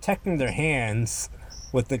they're protecting their hands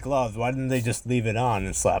with the glove, why didn't they just leave it on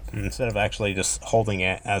and slap them instead of actually just holding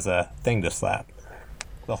it as a thing to slap?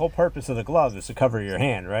 The whole purpose of the glove is to cover your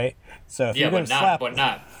hand, right? So if you're going to slap...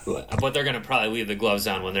 But they're going to probably leave the gloves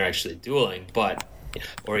on when they're actually dueling,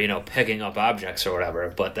 or picking up objects or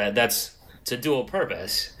whatever. But that's to dual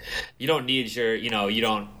purpose. You don't need you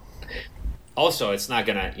don't... Also, it's not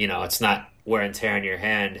going to, it's not wear and tear on your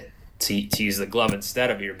hand to use the glove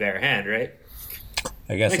instead of your bare hand, right?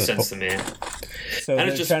 I guess makes sense to me. So and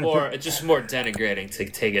it's just more denigrating to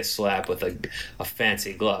take a slap with a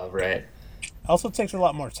fancy glove, right? Also takes a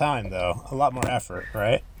lot more time, though. A lot more effort,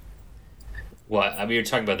 right? What? I mean, you're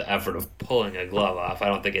talking about the effort of pulling a glove off. I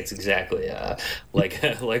don't think it's exactly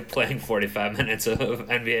like playing 45 minutes of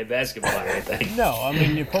NBA basketball or anything. No, I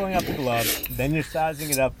mean, you're pulling up the glove, then you're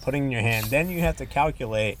sizing it up, putting it in your hand. Then you have to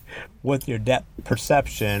calculate with your depth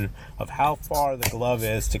perception of how far the glove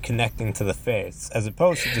is to connecting to the face, as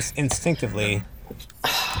opposed to just instinctively...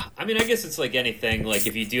 I mean, I guess it's like anything. Like,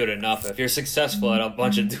 if you do it enough, if you're successful at a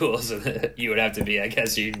bunch of duels, you would have to be, I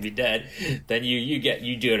guess you'd be dead. Then you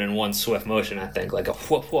do it in one swift motion, I think, like a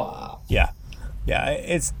whoop-wah. Yeah.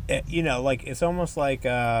 It's almost like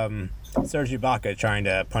Serge Ibaka trying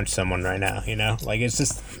to punch someone right now, Like, it's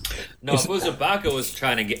just... No, if Ibaka was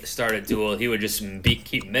trying to start a duel, he would just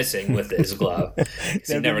keep missing with his glove.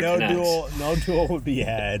 There'd be no duel would be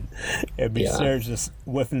had. It'd be Serge just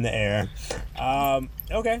whiffing the air.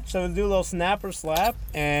 Okay, so we'll do a little snap or slap,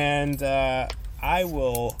 and I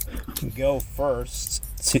will go first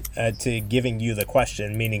to giving you the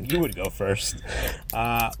question, meaning you would go first.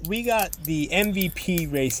 We got the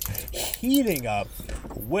MVP race heating up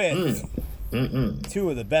with two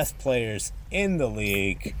of the best players in the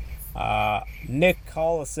league, Nick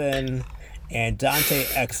Collison and Dante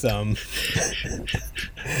Exum.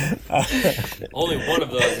 Only one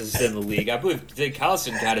of those is in the league. I believe Dick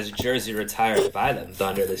Collison got his jersey retired by them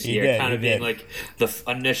Thunder this year, kind of being like the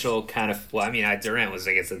initial kind of. Well, I mean, Durant was,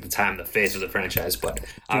 I guess, at the time the face of the franchise, but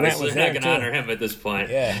obviously they're not going to honor him at this point.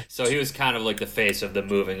 Yeah. So he was kind of like the face of the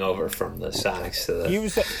moving over from the Sonics to the. He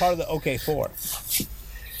was part of the OK4.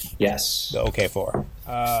 Yes. The OK4.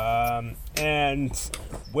 And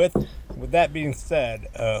with that being said,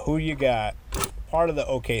 who you got? Part of the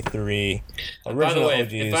OK3. By the way,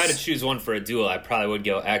 if I had to choose one for a duel, I probably would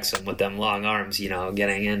go Exum with them long arms,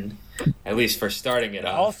 getting in, at least for starting it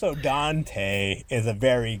off. Also, Dante is a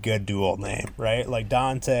very good duel name, right? Like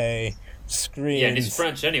Dante screams. Yeah, and he's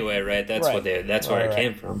French anyway, right? That's right. That's where it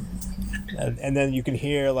came from. And then you can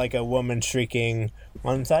hear like a woman shrieking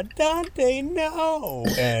on the side, Dante, no!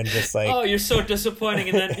 And just like, oh, you're so disappointing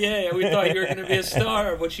in the NBA. We thought you were going to be a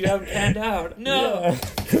star, but you haven't panned out. No.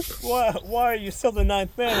 Yeah. Why are you still the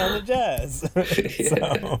ninth man on the Jazz?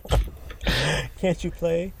 So, can't you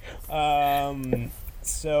play?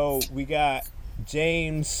 So we got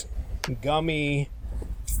James Gummy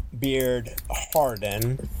Beard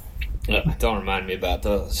Harden. Don't remind me about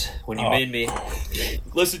those. When you made me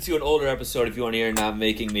listen to an older episode, if you want to hear, not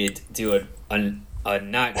making me do a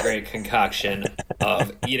not great concoction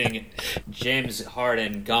of eating James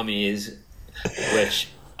Harden gummies, which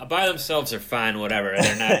by themselves are fine, whatever.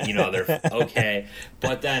 They're not, they're okay.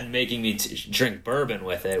 But then making me drink bourbon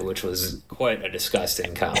with it, which was quite a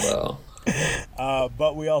disgusting combo.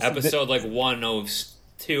 But we also episode like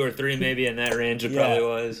 102 or 3 maybe in that range. It probably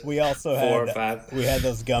was. We also 4 or 5. We had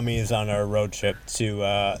those gummies on our road trip to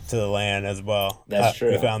the land as well. That's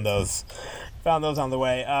true. We found those on the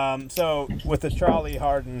way. So with the Charlie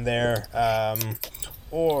Harden there,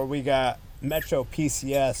 or we got Metro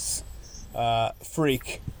PCS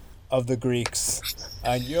freak of the Greeks,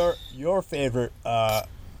 and your favorite,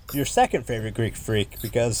 your second favorite Greek freak,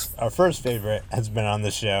 because our first favorite has been on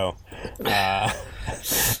the show. I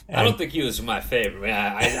don't think he was my favorite.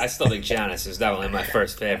 I still think Giannis is definitely my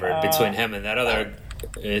first favorite between him and that other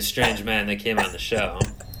strange man that came on the show.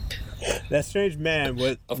 That strange man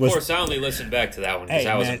was... Of course, I only listened back to that one because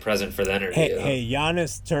I wasn't present for the interview. Hey,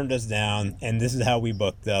 Giannis turned us down, and this is how we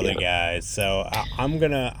booked the other guys. So I'm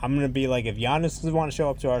gonna be like, if Giannis doesn't want to show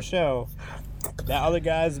up to our show, that other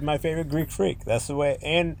guy's my favorite Greek freak. That's the way.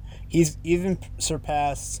 And he's even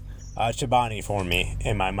surpassed Chobani for me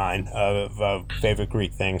in my mind of favorite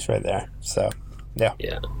Greek things right there. So, yeah.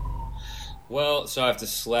 Yeah. Well, so I have to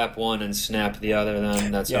slap one and snap the other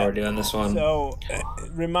then? That's how we're doing this one? So,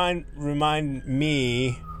 remind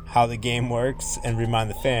me how the game works and remind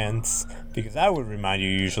the fans, because I would remind you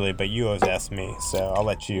usually, but you always ask me, so I'll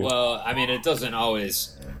let you. Well, I mean, it doesn't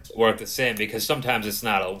always work the same because sometimes it's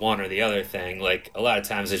not a one or the other thing. Like, a lot of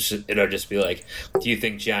times it'll just be like, do you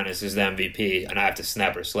think Giannis is the MVP? And I have to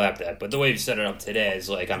snap or slap that. But the way you set it up today is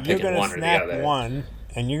like I'm picking one or the other. You're going to snap one,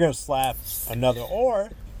 and you're going to slap another, or...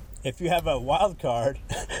 if you have a wild card,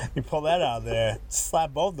 you pull that out there,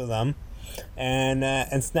 slap both of them,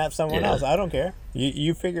 and snap someone else. I don't care.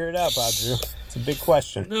 You figure it out, Badru. It's a big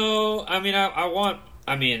question. No, I mean I want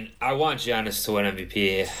Giannis to win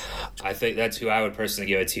MVP. I think that's who I would personally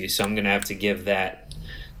give it to. So I'm gonna have to give that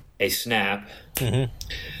a snap. Mm-hmm.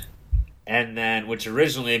 And then, which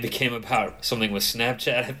originally became about something with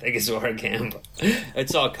Snapchat, I think is where it came.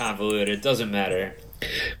 It's all convoluted. It doesn't matter.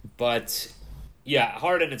 But. Yeah,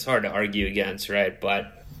 Harden, it's hard to argue against, right?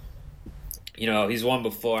 But, he's won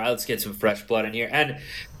before. Let's get some fresh blood in here. And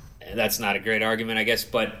that's not a great argument, I guess.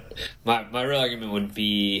 But my real argument would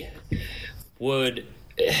be,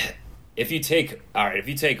 if you take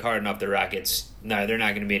Harden off the Rockets, no, they're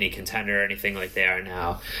not going to be any contender or anything like they are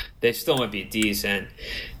now. They still might be decent.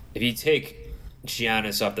 If you take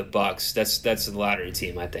Giannis off the Bucks, that's the lottery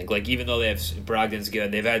team, I think. Like, even though they have Brogdon's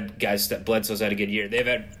good, they've had guys, Bledsoe's had a good year. They've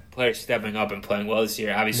had players stepping up and playing well this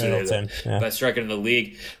year. Obviously, they're the best record in the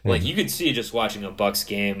league. Like, you could see just watching a Bucks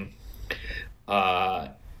game,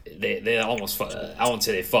 they almost, I won't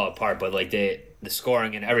say they fall apart, but like the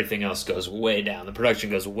scoring and everything else goes way down. The production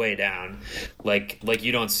goes way down, like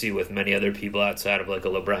you don't see with many other people outside of like a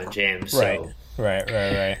LeBron James. So,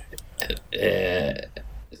 Right.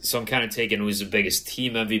 So I'm kind of taking who's the biggest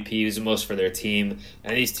team MVP, who's the most for their team,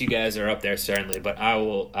 and these two guys are up there certainly. But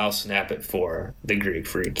I'll snap it for the Greek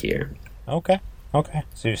freak here. Okay.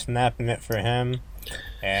 So you're snapping it for him,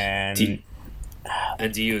 and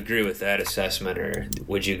do you agree with that assessment, or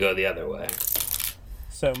would you go the other way?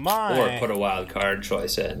 So or put a wild card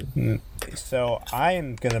choice in. So I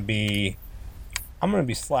am gonna be I'm going to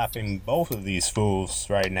be slapping both of these fools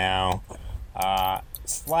right now.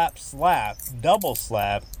 Slap, double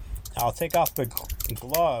slap. I'll take off the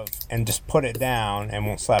glove and just put it down and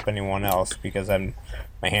won't slap anyone else because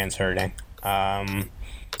my hand's hurting. And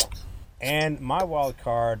my wild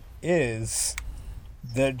card is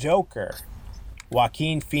the Joker.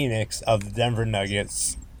 Joaquin Phoenix of the Denver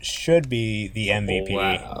Nuggets should be the MVP.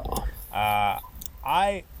 Wow.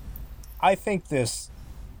 I think this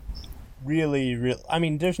really, I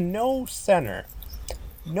mean, there's no center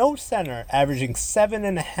averaging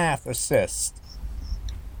 7.5 assists.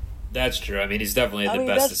 That's true. I mean, he's definitely the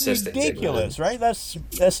best assistant. That's ridiculous, right? That's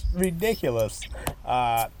ridiculous.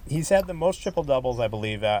 He's had the most triple doubles, I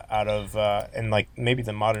believe, out of in like maybe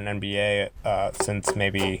the modern NBA since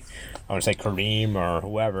maybe I would say Kareem or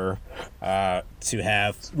whoever to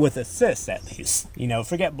have with assists at least. You know,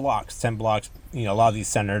 forget blocks, 10 blocks. You know, a lot of these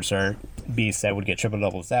centers are beasts that would get triple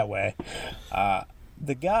doubles that way.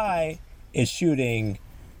 The guy is shooting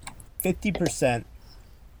 50%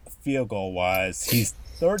 field goal wise. He's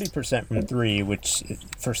 30% from three, which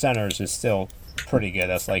for centers is still pretty good.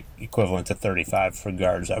 That's like equivalent to 35 for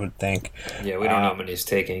guards, I would think. Yeah, we don't know how many he's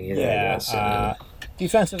taking either. Yeah.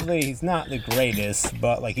 Defensively, he's not the greatest,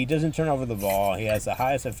 but like he doesn't turn over the ball. He has the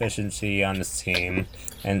highest efficiency on his team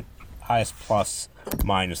and highest plus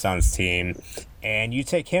minus on his team. And you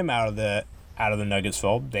take him out of the Nuggets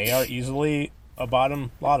fold, they are easily a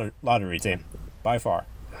bottom lottery team by far.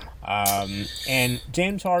 And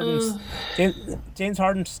James Harden's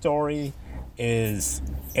story is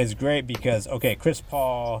great because Chris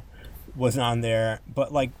Paul wasn't on there,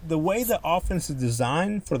 but like the way the offense is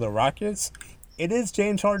designed for the Rockets, it is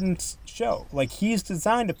James Harden's show. Like he's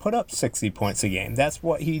designed to put up 60 points a game. That's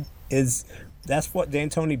what he is. That's what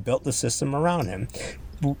D'Antoni built the system around him.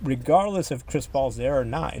 Regardless if Chris Paul's there or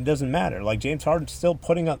not, it doesn't matter. Like James Harden's still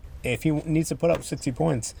putting up. If he needs to put up 60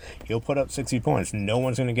 points, he'll put up 60 points. No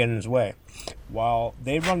one's going to get in his way. While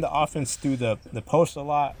they run the offense through the post a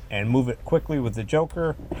lot and move it quickly with the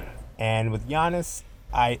Joker, and with Giannis,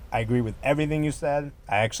 I agree with everything you said.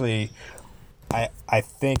 I think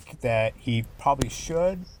that he probably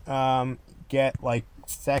should get like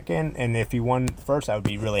second, and if he won first, I would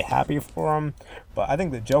be really happy for him. But I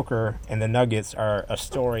think the Joker and the Nuggets are a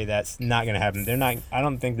story that's not going to happen. They're not. I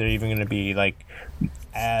don't think they're even going to be like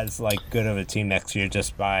as like good of a team next year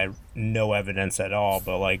just by no evidence at all.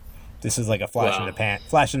 But like this is like a flash in the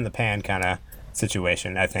pan kind of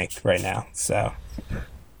situation, I think, right now. So.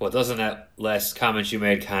 Well, doesn't that last comment you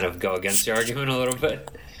made kind of go against your argument a little bit?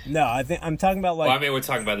 No, I think I'm talking about like. Well, I mean, we're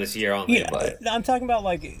talking about this year only, but I'm talking about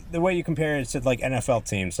like the way you compare it to like NFL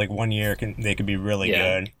teams. Like 1 year they could be really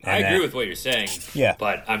good. I agree with what you're saying. Yeah,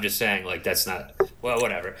 but I'm just saying like that's not. Well,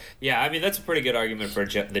 whatever. Yeah, I mean that's a pretty good argument for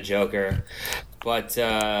the Joker, but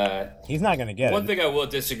he's not going to get one thing I will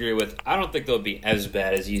disagree with. I don't think they'll be as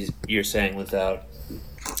bad as you're saying without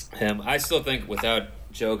him. I still think without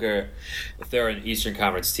Joker, if they're an Eastern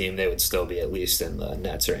Conference team, they would still be at least in the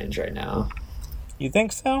Nets range right now. You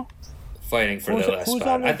think so? Fighting for the last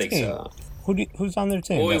spot. I think so. Who's on their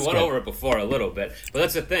team? Well, we went over it before a little bit, but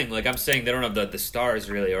that's the thing. Like I'm saying, they don't have the stars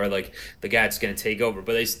really, or like the guy that's going to take over.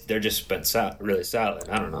 But they're just been really solid.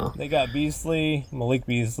 I don't know. They got Beasley, Malik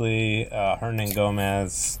Beasley, Hernan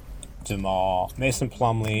Gomez, Jamal, Mason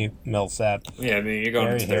Plumlee, Millsap. Yeah, I mean you're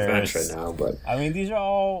going to their bench right now, but I mean these are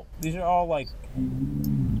all like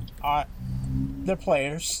they're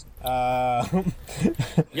players. Yeah,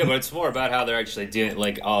 but it's more about how they're actually doing it,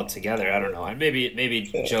 like all together. I don't know. And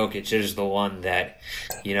maybe Jokic is the one that,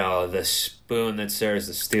 you know, the spoon that serves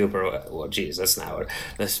the stoop, or well, geez, that's not what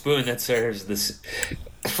the spoon that serves the.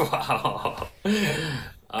 Wow.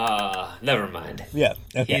 Never mind. Yeah,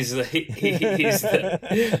 okay. He's the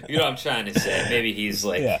you know what I'm trying to say. Maybe he's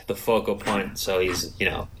like the focal point, so he's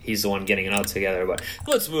the one getting it all together. But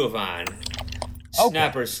let's move on.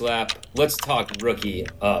 Snapper slap. Let's talk rookie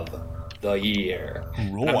of the year.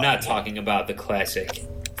 Roy. I'm not talking about the classic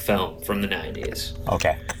film from the 90s.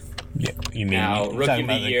 Okay. Yeah, you mean now rookie of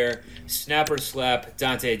the year? Snapper slap.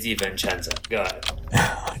 Dante DiVincenzo. Go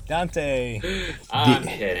ahead. Dante. I'm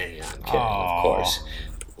kidding. Of course.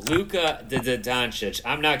 Luka Doncic.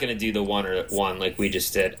 I'm not going to do the one like we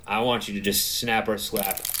just did. I want you to just snapper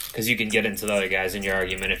slap because you can get into the other guys in your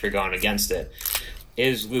argument if you're going against it.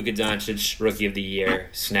 Is Luka Doncic rookie of the year?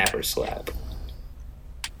 Snapper slap.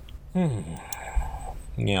 You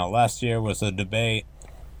know, last year was a debate.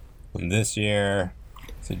 And this year,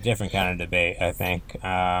 it's a different kind of debate, I think.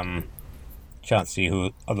 Trying to see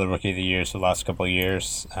who other rookie of the years the last couple of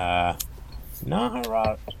years. Not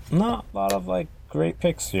a lot of like great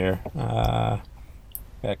picks here. Got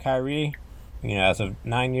Kyrie, as of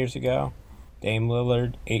 9 years ago. Dame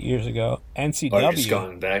Lillard 8 years ago. NCW. Or just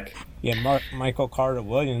going back. Yeah, Michael Carter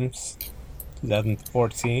Williams,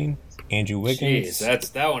 2014. Andrew Wiggins.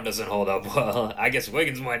 Jeez, that one doesn't hold up well. I guess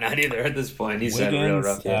Wiggins might not either at this point. He's had a real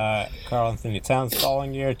rough year. Karl Anthony Towns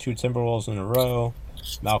following year, 2 Timberwolves in a row.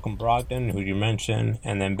 Malcolm Brogdon, who you mentioned,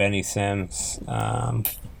 and then Benny Sims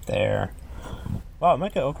there. Wow,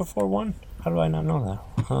 Micah Okafor won? How do I not know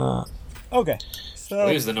that? Okay. So,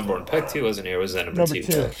 he was the number 1 pick too, wasn't he? Or was that number 2?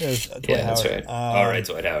 Yeah, that's right. All right,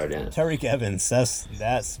 Dwight Howard, yeah. Tariq Evans,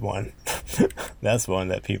 that's one. That's one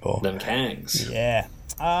that people... Them Kangs. Yeah.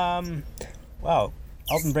 Wow.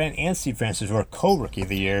 Elton Brand and Steve Francis were co-rookie of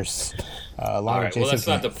the years. All right, well, that's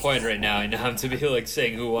not the point right now. I'm to be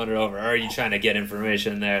saying who won it over. Or are you trying to get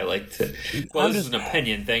information there? This is an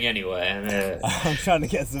opinion thing anyway. I'm trying to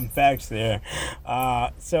get some facts there.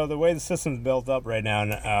 So the way the system's built up right now,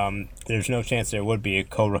 there's no chance there would be a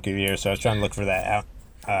co-rookie of the year. So I was trying to look for that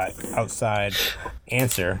outside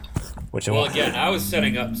answer. Again, I was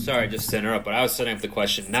setting up. Sorry, just to interrupt, but I was setting up the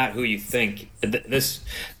question, not who you think. This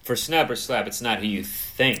for Snap or Slap, it's not who you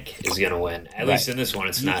think is going to win. At least in this one,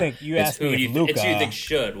 it's not. You asked me if Luka, it's who you think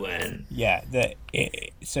should win. Yeah.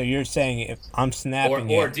 So you're saying if I'm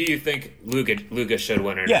snapping or do you think Luka should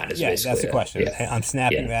win or not? Yeah, that's the question. Yeah. I'm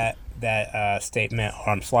snapping that statement, or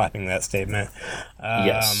I'm slapping that statement.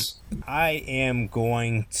 Yes. I am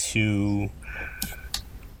going to.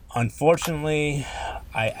 Unfortunately,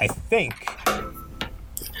 I think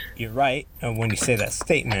you're right when you say that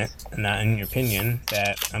statement, not in your opinion,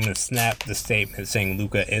 that I'm going to snap the statement saying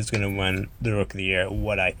Luka is going to win the Rookie of the Year.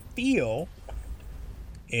 What I feel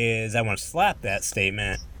is I want to slap that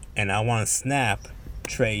statement, and I want to snap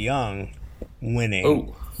Trae Young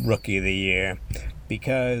winning Rookie of the Year.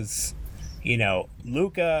 Because,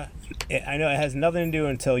 Luka, I know it has nothing to do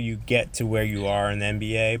until you get to where you are in the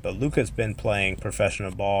NBA, but Luka's been playing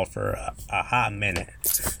professional ball for a hot minute.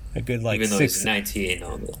 A good, even though 6... he's 19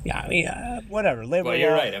 on it. Yeah, I mean, whatever. Labor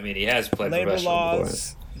you're law, right. I mean, he has played labor professional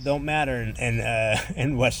laws don't matter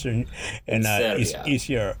in Western and East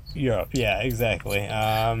Europe. Yeah, exactly.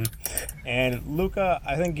 And Luka,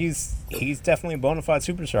 I think he's definitely a bona fide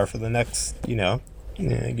superstar for the next,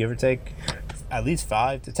 give or take at least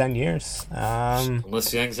 5 to 10 years.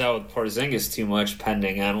 Unless he hangs out with Porzingis too much,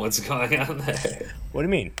 pending on what's going on there. What do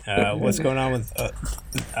you mean? What's going on with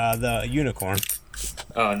the unicorn?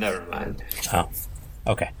 Oh, never mind. Oh,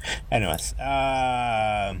 okay. Anyways,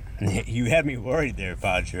 you had me worried there,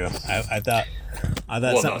 Padre. I thought.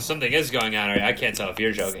 No, something is going on. I can't tell if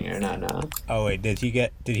you're joking or not now. Oh wait, did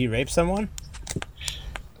he rape someone?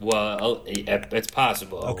 Well, it's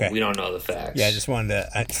possible. Okay. We don't know the facts. Yeah, I just wanted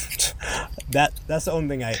to. That's the only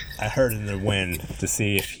thing I heard in the wind to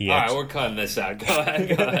see if he. All right, we're cutting this out. Go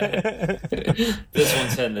ahead. This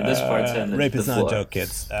one's ended. This part's ended. Rape is not a joke,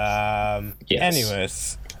 kids. Yes.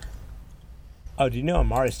 Anyways. Oh, do you know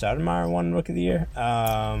Amari Stoudemire won Rookie of the Year?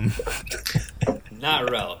 Not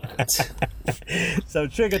relevant. So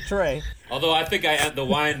Trigger Trey. Although I think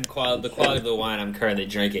the quality of the wine I'm currently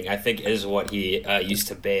drinking, I think is what he used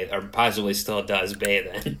to bathe, or possibly still does bathe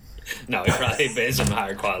in. No, he probably bathes in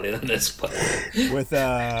higher quality than this, but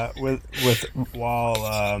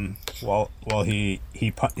while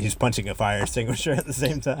he's punching a fire extinguisher at the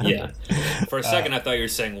same time. Yeah. For a second, I thought you were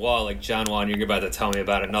saying Wall, like John Wall, and you're about to tell me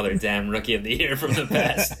about another damn Rookie of the Year from the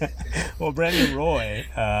past. Well, Brandon Roy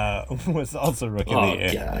was also Rookie of the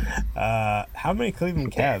Year. God. How many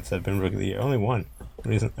Cleveland Cavs have been Rookie of the Year? Only one.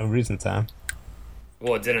 Recent time.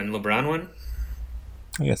 Well, didn't LeBron win?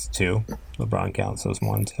 I guess 2. LeBron counts as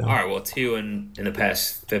 1 too. All right, well, 2 in the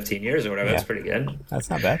past 15 years or whatever. Yeah. That's pretty good. That's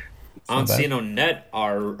not bad. I don't see no net.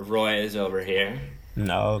 Our Roy is over here.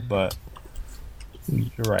 No, but you're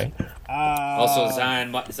right. Also,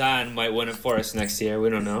 Zion might win it for us next year. We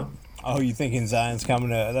don't know. Oh, you thinking Zion's coming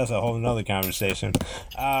to? That's a whole nother conversation.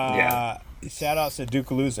 Yeah. Shout outs to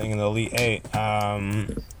Duke losing in the Elite Eight.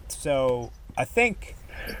 So I think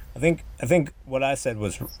what I said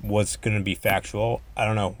was going to be factual. I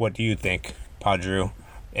don't know. What do you think, Padre?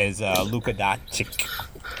 Is Luka Doncic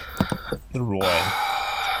the Roy?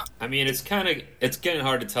 I mean, it's getting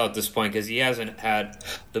hard to tell at this point because he hasn't had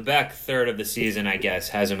the back third of the season. I guess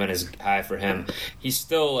hasn't been as high for him. He's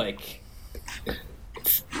still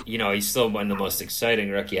he's still been the most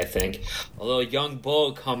exciting rookie, I think. A little young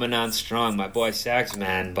bull coming on strong, my boy Sax,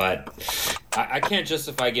 man. But I can't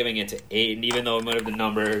justify giving it to 8, and even though it might have the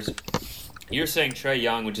numbers, you're saying Trae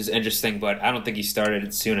Young, which is interesting, but I don't think he started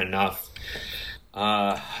it soon enough.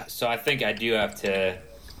 So I think I do have to.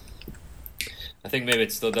 I think maybe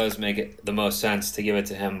it still does make it the most sense to give it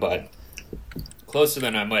to him, but closer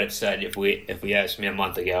than I might have said if we asked me a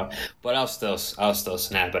month ago. But I'll still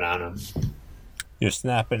snap it on him. you're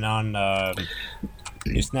snapping on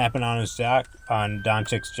his jack, on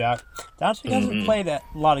Doncic's jack. Doncic hasn't played a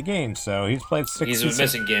lot of games, so he's played 6. He's been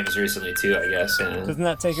missing games recently too, I guess. Yeah. Doesn't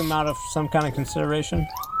that take him out of some kind of consideration?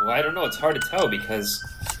 Well, I don't know. It's hard to tell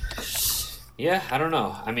because, yeah, I don't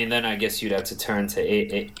know. I mean, then I guess you'd have to turn to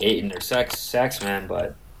Ayton or Saxman,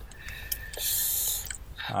 but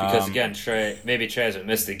because again, Trey hasn't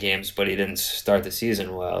missed the games, but he didn't start the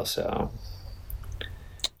season well, so.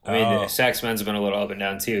 I mean, Saxman's been a little up and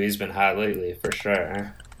down too. He's been hot lately, for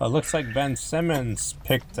sure. Well, it looks like Ben Simmons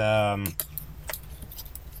picked Luka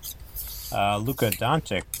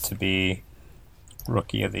Doncic to be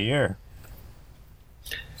Rookie of the Year.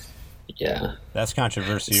 Yeah. That's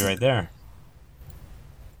controversy right there.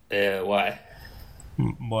 Why?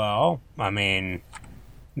 Well, I mean,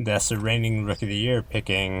 that's the reigning Rookie of the Year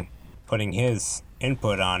putting his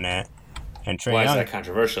input on it. And Trae Why Young, is that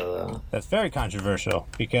controversial, though? That's very controversial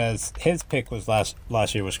because his pick was last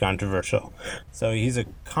year was controversial. So he's a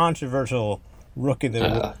controversial Rookie of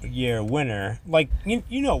the Year winner. Like, you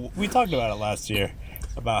know, we talked about it last year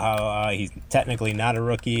about how he's technically not a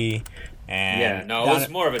rookie. And yeah, no, it was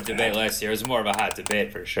more of a debate last year. It was more of a hot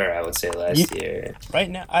debate for sure, I would say, last year. Right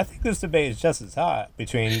now, I think this debate is just as hot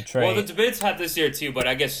between Trae. Well, the debate's hot this year, too, but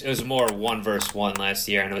I guess it was more 1 versus 1 last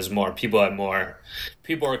year, and it was more, people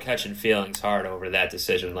were catching feelings hard over that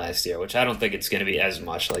decision last year, which I don't think it's going to be as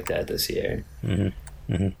much like that this year.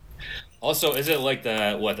 Mm-hmm. Mm-hmm. Also, is it like the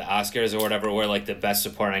Oscars or whatever, where like the best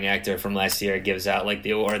supporting actor from last year gives out like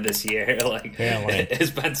the award this year? Like,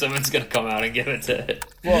 is Ben Simmons gonna come out and give it to?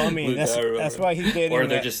 Well, I mean, that's why he's getting. Or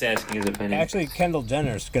they're just asking his opinion. Actually, Kendall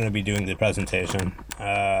Jenner's gonna be doing the presentation.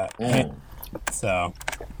 So,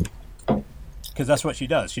 because that's what she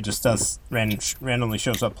does. She just randomly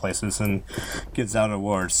shows up places and gives out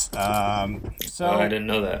awards. I didn't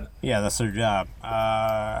know that. Yeah, that's her job.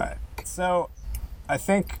 So, I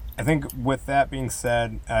think with that being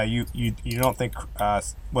said, you don't think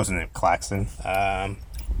wasn't it Claxton?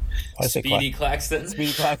 Speedy Claxton.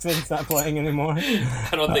 Speedy Claxton's not playing anymore. I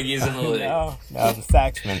don't think he's in the league. No, the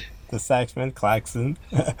Saxman, Claxton.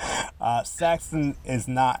 Saxton is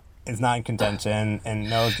not in contention, and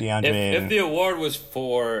no DeAndre. If the award was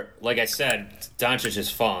for, like I said, Doncic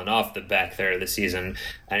has fallen off the back third of the season,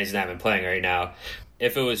 and he's not been playing right now.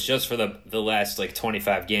 If it was just for the last like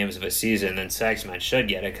 25 games of a season, then Saxman should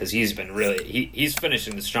get it because he's been he's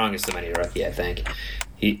finishing the strongest of any rookie, I think.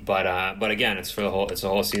 But again, it's a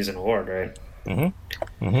whole season award, right?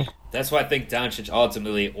 Mm-hmm. Mm-hmm. That's why I think Doncic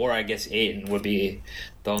ultimately, or I guess Ayton would be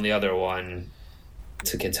the only other one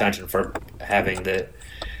to contention for having the.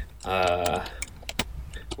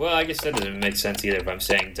 Well, I guess that doesn't make sense either if I'm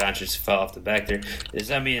saying Doncic fell off the back there. Does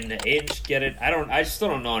that mean Ayton should get it? I still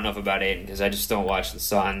don't know enough about Ayton because I just don't watch the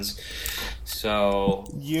Suns. So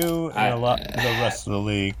the rest of the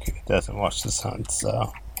league doesn't watch the Suns,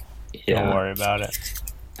 so don't worry about it.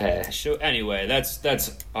 Anyway, that's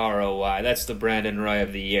ROI. That's the Brandon Roy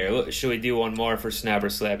of the year. Look, should we do one more for Snap or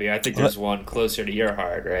Slap here? I think there's one closer to your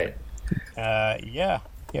heart, right? Yeah.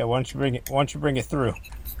 Why don't you bring it through?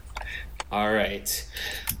 All right.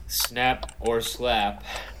 Snap or Slap,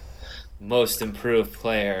 most improved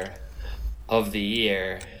player of the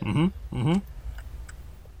year. Mm-hmm. Mm-hmm.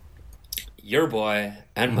 Your boy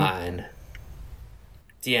and mine,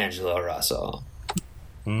 D'Angelo Russell.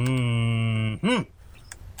 Mm-hmm.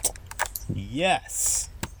 Yes.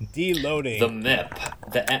 Deloading. The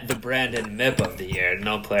MIP. The Brandon MIP of the year.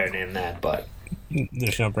 No player named that, but...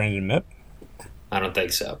 There's no Brandon MIP? I don't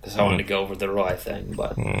think so, because I wanted to go over the Roy thing,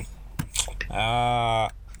 but...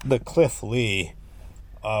 The Cliff Lee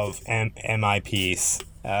of MIPs.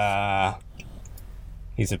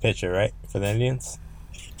 He's a pitcher, right, for the Indians?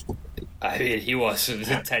 I mean, he was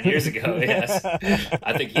 10 years ago, yes.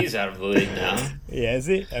 I think he's out of the league now. Yeah, is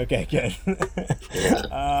he? Okay, good.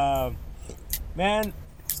 Yeah. Man,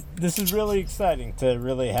 this is really exciting to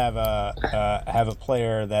really have a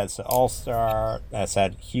player that's an all-star, that's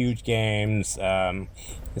had huge games,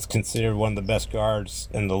 is considered one of the best guards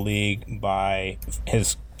in the league by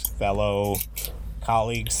his fellow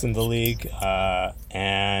colleagues in the league,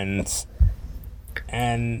 and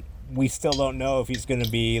we still don't know if he's going to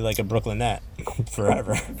be like a Brooklyn Net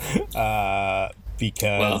forever,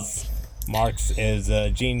 because Marks is a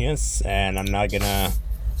genius, and I'm not gonna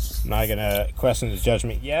question his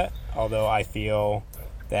judgment yet. Although I feel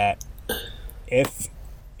that if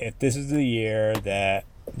this is the year that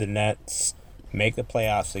the Nets make the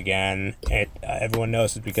playoffs again, everyone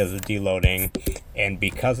knows it's because of deloading, and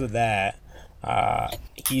because of that,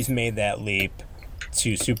 he's made that leap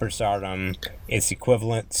to superstardom. It's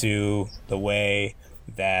equivalent to the way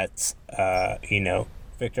that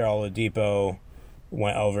Victor Oladipo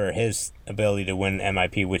went over his ability to win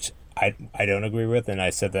MIP, which I don't agree with, and I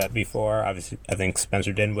said that before. Obviously, I think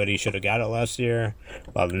Spencer Dinwiddie should have got it last year.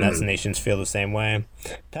 A lot of the Nets nations feel the same way.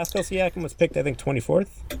 Pascal Siakam was picked, I think,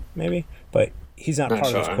 24th, maybe, but he's not part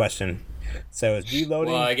of this question. So it's deloading.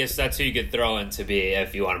 Well, I guess that's who you could throw in to be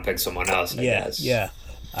if you want to pick someone else, I guess. Yeah.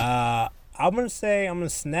 I'm going to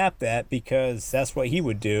snap that because that's what he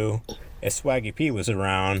would do if Swaggy P was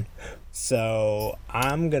around. So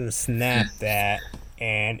I'm going to snap that,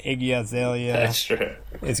 and Iggy Azalea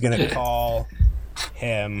is going to call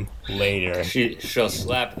him later. She'll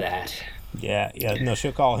slap that. Yeah, no,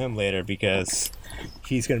 she'll call him later because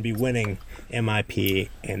he's going to be winning MIP,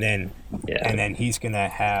 and then he's going to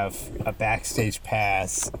have a backstage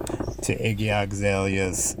pass to Iggy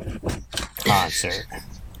Azalea's concert.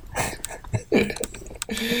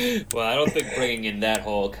 Well, I don't think bringing in that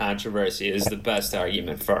whole controversy is the best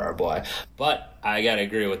argument for our boy, but I gotta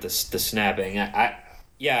agree with the snapping. I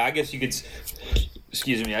guess you could.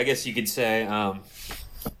 Excuse me. I guess you could say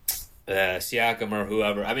Siakam or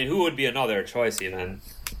whoever. I mean, who would be another choice even?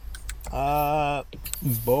 Bogan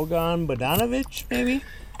Bogdanovic, maybe.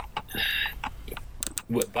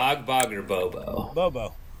 What, Bog or Bobo?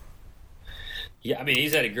 Bobo. Yeah, I mean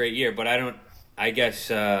he's had a great year, but I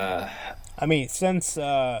guess. I mean, since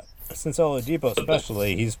Oladipo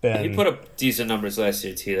especially, he's been... He put up decent numbers last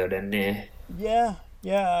year too, though, didn't he? Yeah,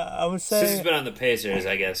 I would say... Since he's been on the Pacers,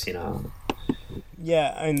 I guess,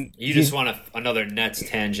 Yeah, and... You just want another Nets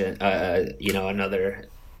tangent, another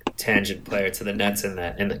tangent player to the Nets in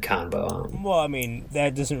the combo. Well, I mean,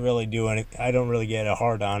 that doesn't really do any... I don't really get a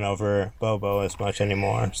hard-on over Bobo as much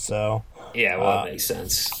anymore, so... Yeah, well, that makes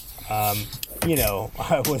sense. I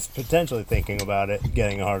was potentially thinking about it,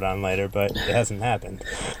 getting a hard-on later, but it hasn't happened.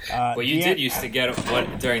 Well, you did used to get one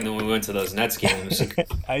when we went to those Nets games.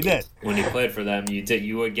 I did. When you played for them,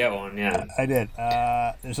 you would get one, yeah. I did.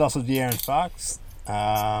 There's also De'Aaron Fox.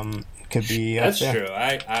 Could be That's true.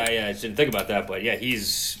 I didn't think about that, but yeah,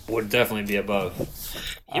 would definitely be above.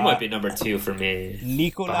 He might be number 2 for me.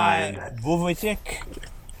 Nikolai Vucevic,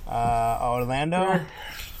 Orlando.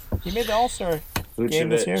 He made the All-Star game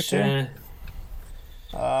this year, too.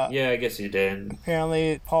 Yeah, I guess he did.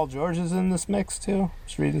 Apparently, Paul George is in this mix, too.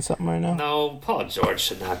 Just reading something right now. No, Paul George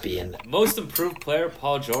should not be in that. Most improved player,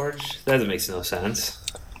 Paul George? That makes no sense.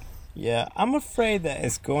 Yeah, I'm afraid that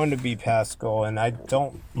it's going to be Pascal, and I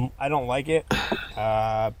don't like it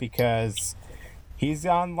because he's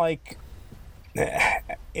on, like...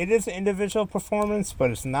 It is an individual performance,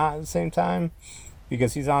 but it's not at the same time.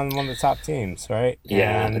 Because he's on one of the top teams, right?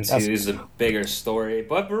 Yeah, and he's a bigger story.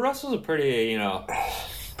 But Russell's a pretty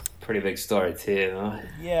big story, too.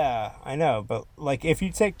 Yeah, I know. But, like, if you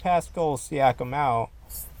take Pascal Siakam out,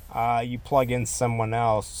 you plug in someone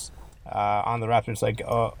else on the Raptors, like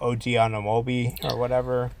OG Anunoby or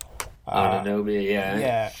whatever. Anunoby, yeah.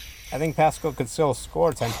 Yeah. I think Pascal could still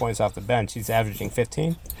score 10 points off the bench. He's averaging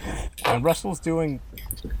 15. And Russell's doing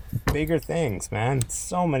bigger things, man.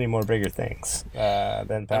 So many more bigger things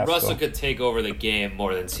than Pascal. And Russell could take over the game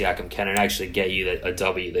more than Siakam can and actually get you a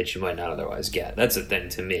W that you might not otherwise get. That's the thing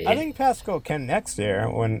to me. I think Pascal can next year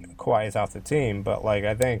when Kawhi is off the team, but like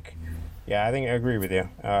I think I agree with you.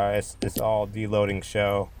 It's all deloading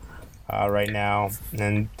show right now,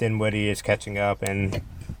 and Dinwiddie is catching up, and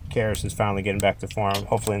Karras is finally getting back to form.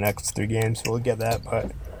 Hopefully, next 3 games we'll get that,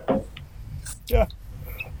 but yeah.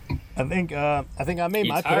 I think I made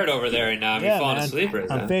my tired over there right now. You're falling asleep right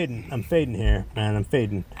now. I'm fading here, man. I'm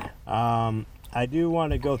fading. I do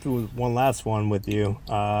want to go through one last one with you.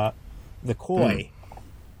 The koi.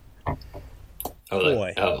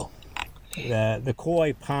 Koi. The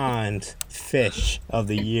koi pond fish of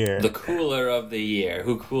the year. The cooler of the year.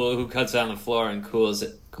 Who cuts on the floor and cools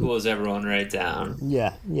everyone right down.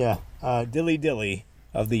 Yeah. Dilly Dilly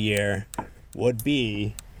of the year would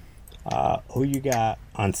be who you got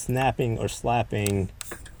on snapping or slapping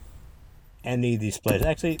any of these players.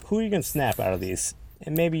 Actually, who are you going to snap out of these?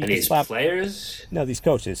 And maybe you can slap players? No, these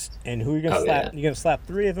coaches. And who are you going to slap? Yeah. You're going to slap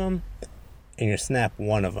 3 of them, and you're going to snap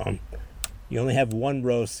 1 of them. You only have 1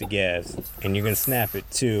 roast to give, and you're going to snap it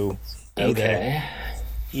to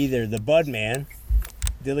either the Bud Man,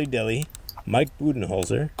 Dilly Dilly, Mike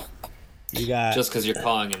Budenholzer. You got just because you're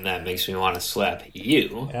calling him that makes me want to slap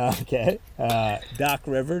you. Okay. Doc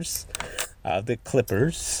Rivers, the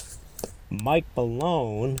Clippers, Mike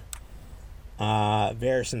Malone,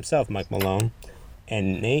 Varys himself, Mike Malone,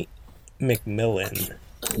 and Nate McMillan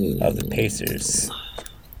of the Pacers.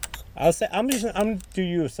 I'm gonna do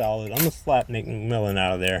you a solid. I'm gonna slap Nate McMillan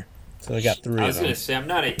out of there. So they got 3 of them. I was gonna say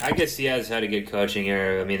I guess he has had a good coaching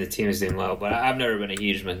era. I mean, the team is doing well, but I've never been a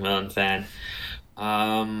huge McMillan fan.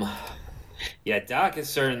 Yeah, Doc has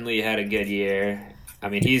certainly had a good year. I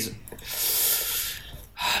mean, he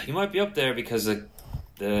might be up there because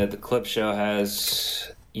the clip show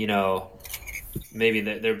has, maybe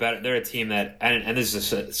they're better. They're a team that, and this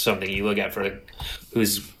is something you look at for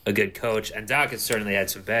who's a good coach. And Doc has certainly had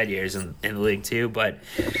some bad years in the league too. But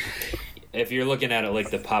if you're looking at it like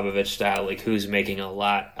the Popovich style, like who's making a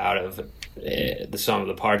lot out of the sum of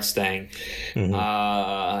the parts thing,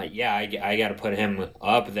 I got to put him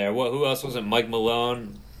up there. Who else was it? Mike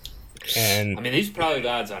Malone. And I mean, he's probably the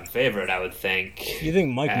odds-on favorite, I would think. You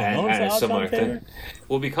think Mike Malone's the odds-on favorite?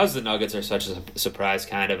 Well, because the Nuggets are such a surprise,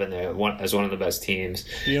 kind of, and they're one of the best teams.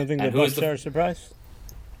 You don't think the Bucks are a surprise?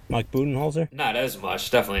 Mike Budenholzer? Not as much.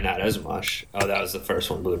 Definitely not as much. Oh, that was the first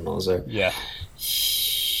one, Budenholzer. Yeah.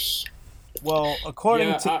 Well,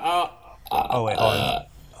 according to... hold on.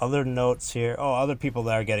 Other notes here. Oh, other people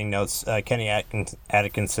that are getting notes. Kenny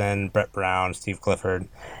Atkinson, Brett Brown, Steve Clifford,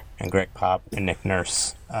 and Greg Pop, and Nick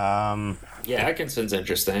Nurse. Atkinson's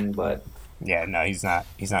interesting, but... Yeah, no, he's not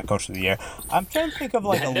coach of the year. I'm trying to think of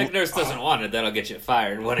like Nick Nurse doesn't want it. That'll get you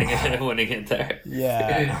fired winning it there.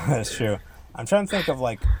 Yeah, that's true. I'm trying to think of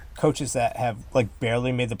like coaches that have like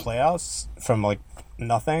barely made the playoffs from like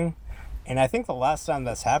nothing. And I think the last time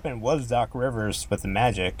that's happened was Doc Rivers with the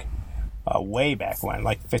Magic, way back when,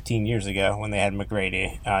 like 15 years ago, when they had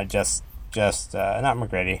McGrady. Not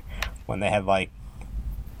McGrady, when they had like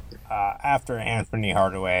after Anthony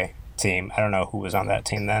Hardaway team. I don't know who was on that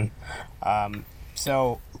team then.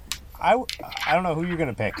 So I don't know who you're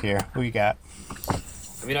gonna pick here. Who you got?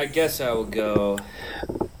 I mean, I guess I will go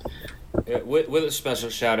with a special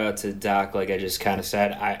shout out to Doc. Like I just kind of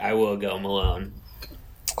said, I will go Malone.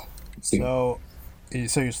 So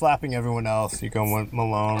you're slapping everyone else. You're going with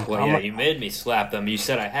Malone. Well, yeah, you made me slap them. You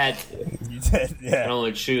said I had to. You did, yeah. I can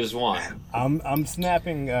only choose one. I'm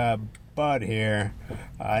snapping Bud here,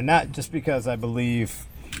 not just because I believe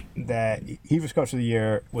that he was coach of the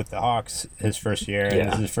year with the Hawks his first year, and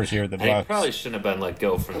this is his first year with the Bucks. And he probably shouldn't have been let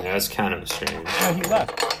go from there. That's kind of strange. No, he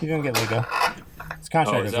left. He didn't get let go. His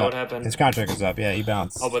contract is was that up. what happened? His contract was up. Yeah, he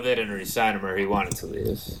bounced. Oh, but they didn't re-sign him, or he wanted to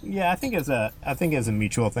leave. Yeah, I think it's a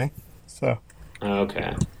mutual thing. So.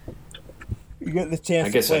 Okay. You get the chance.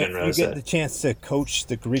 I guess to play, I didn't notice You get that. the chance to coach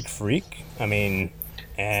the Greek Freak. I mean,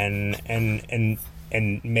 and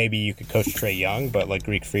maybe you could coach Trae Young, but like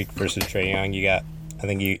Greek Freak versus Trae Young, you got. I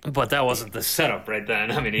think you. But that wasn't the setup right then.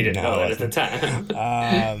 I mean, he didn't know that at the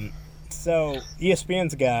time. So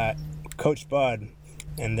ESPN's got Coach Bud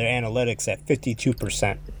and their analytics at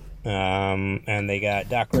 52%, and they got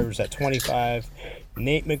Doc Rivers at 25%,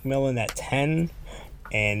 Nate McMillan at 10%,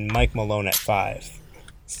 and Mike Malone at 5%.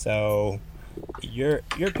 So your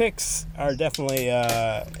picks are definitely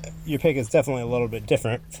your pick is definitely a little bit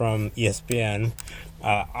different from ESPN.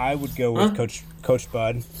 I would go with Coach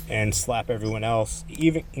Bud and slap everyone else,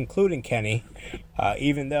 even including Kenny.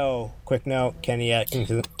 Even though, quick note, Kenny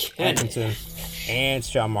Atkinson and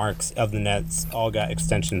Sean Marks of the Nets all got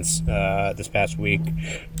extensions this past week,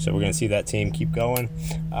 so we're gonna see that team keep going.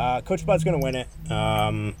 Coach Bud's gonna win it,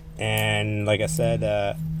 and like I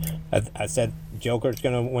said, I said Joker's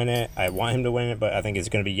gonna win it. I want him to win it, but I think it's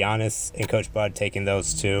gonna be Giannis and Coach Bud taking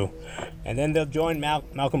those two, and then they'll join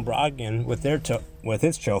Malcolm Brogdon with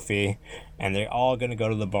his trophy, and they're all gonna go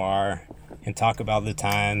to the bar and talk about the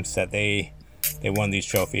times that they won these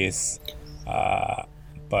trophies.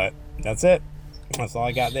 But that's it. That's all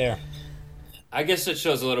I got there. I guess it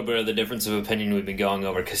shows a little bit of the difference of opinion we've been going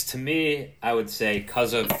over. Because to me, I would say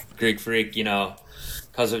because of Greek Freak,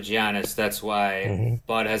 because of Giannis, that's why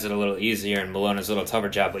Bud has it a little easier and Malone has a little tougher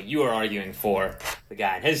job. But you are arguing for the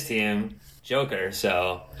guy on his team, Joker.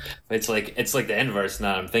 So it's like the inverse.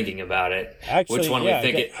 Now I'm thinking about it. Actually, which one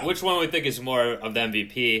we think is more of the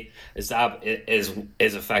MVP is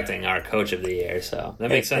affecting our coach of the year. So that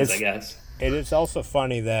makes sense, I guess. It is also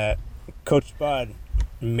funny that Coach Bud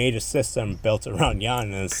made a system built around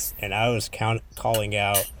Giannis, and I was calling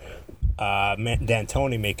out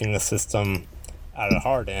D'Antoni making a system out of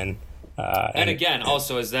Harden. And again,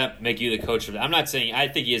 also, does that make you the coach of? I'm not saying I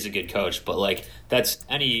think he is a good coach, but like that's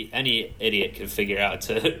any idiot could figure out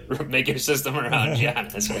to make your system around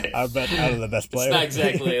Giannis. Right? I bet out of the best players. It's not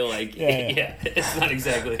exactly like it's not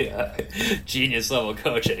exactly a genius level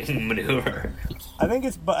coaching maneuver. I think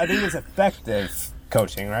it's effective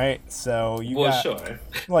coaching, right? So sure,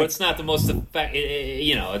 but it's not the most effective.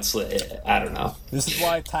 It's I don't know. This is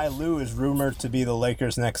why Ty Lue is rumored to be the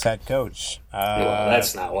Lakers' next head coach. Well,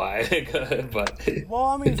 that's not why. But well,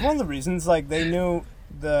 I mean, it's one of the reasons. Like they knew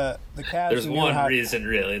the Cavs. There's one reason,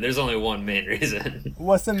 really. There's only one main reason.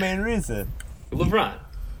 What's the main reason? LeBron.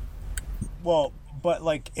 Well, but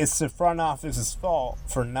like it's the front office's fault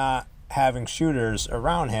for not having shooters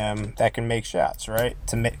around him that can make shots, right?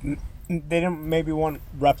 They didn't maybe want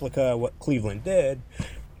replica what Cleveland did,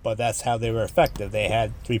 but that's how they were effective. They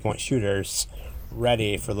had 3-point shooters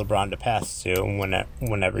ready for LeBron to pass to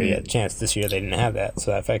whenever he had a chance. This year they didn't have that,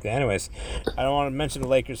 so that affected. Anyways, I don't want to mention the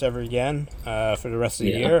Lakers ever again for the rest of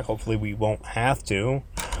the year. Hopefully we won't have to.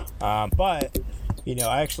 But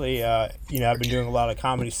I actually, I've been doing a lot of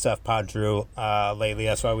comedy stuff, Pod Drew, lately.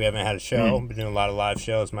 That's why we haven't had a show. I've been doing a lot of live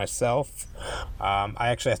shows myself. I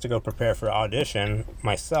actually have to go prepare for audition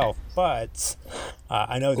myself, but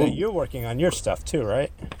I know that you're working on your stuff too,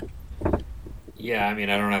 right? Yeah, I mean,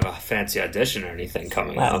 I don't have a fancy audition or anything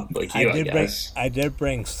coming up like you, I guess. I did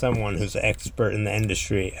bring someone who's an expert in the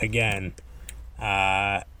industry again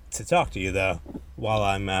to talk to you though while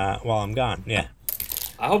I'm gone. Yeah.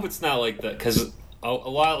 I hope it's not like that, because a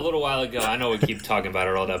little while ago, I know we keep talking about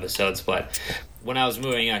our old episodes, but when I was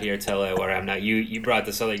moving out here to LA, where I'm now, you brought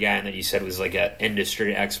this other guy in that you said was like an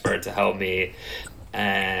industry expert to help me,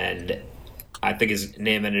 and I think his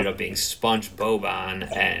name ended up being Sponge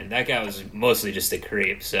Boban, and that guy was mostly just a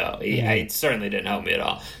creep, so he certainly didn't help me at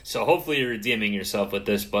all. So hopefully you're redeeming yourself with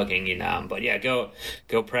this booking, but yeah, go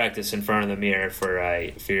practice in front of the mirror for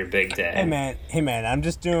your big day. Hey man, I'm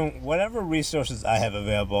just doing whatever resources I have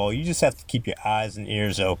available. You just have to keep your eyes and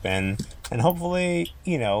ears open, and hopefully,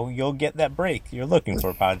 you'll get that break you're looking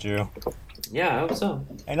for, Padru. Yeah, I hope so.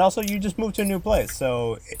 And also, you just moved to a new place,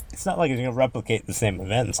 so it's not like it's going to replicate the same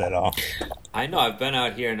events at all. I know. I've been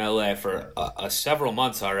out here in LA for several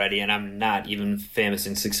months already, and I'm not even famous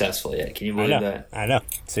and successful yet. Can you believe that? I know.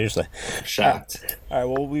 Seriously. I'm shocked. All right.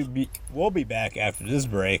 Well, we'll be back after this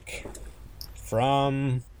break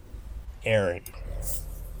from Aaron.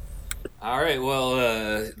 All right,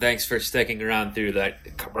 well, thanks for sticking around through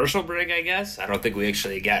that commercial break, I guess. I don't think we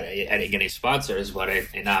actually got any sponsors, but I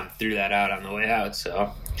threw that out on the way out,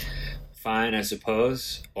 so fine, I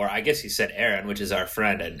suppose. Or I guess he said Aaron, which is our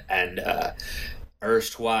friend and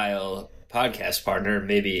erstwhile podcast partner.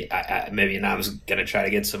 Maybe Nam's going to try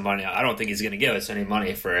to get some money. I don't think he's going to give us any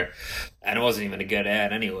money and it wasn't even a good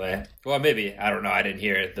ad anyway. Well, maybe, I don't know, I didn't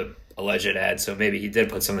hear the alleged ad, so maybe he did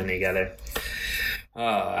put something together. Oh,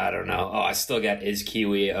 I don't know. Oh, I still got Is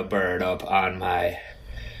Kiwi a Bird up on my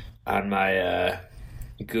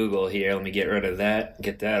Google here. Let me get rid of that.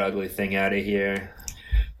 Get that ugly thing out of here.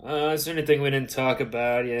 Is there anything we didn't talk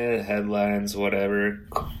about? Yeah, headlines, whatever.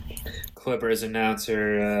 Clippers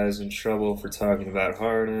announcer is in trouble for talking about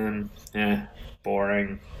Harden.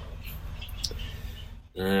 Boring.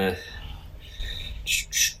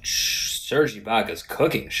 Serge Ibaka's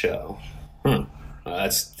cooking show.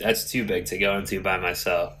 That's too big to go into by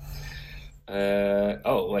myself.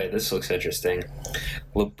 Oh, wait, this looks interesting.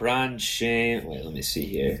 LeBron James... Wait, let me see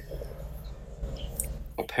here.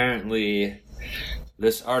 Apparently,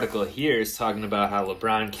 this article here is talking about how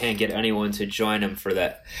LeBron can't get anyone to join him for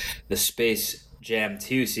the Space Jam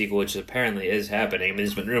 2 sequel, which apparently is happening. I mean,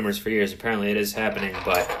 there's been rumors for years. Apparently it is happening,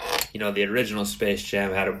 but, the original Space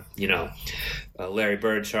Jam had Larry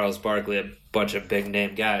Bird, Charles Barkley, a bunch of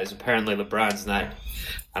big-name guys. Apparently LeBron's not.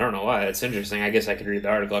 I don't know why. It's interesting. I guess I could read the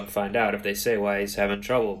article and find out if they say why he's having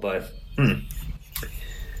trouble, but...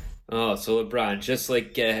 Oh, so LeBron, just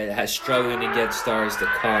like struggling to get stars to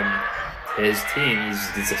come to his team,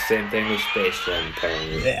 it's the same thing with Space Jam,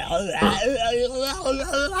 apparently. It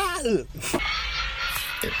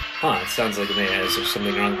sounds like is there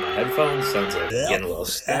something wrong with my headphones? Sounds like getting a little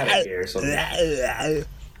static here or something.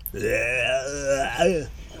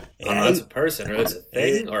 Oh, no, that's a person, or that's a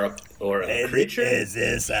thing, or a creature? Is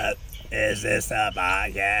this a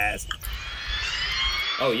podcast?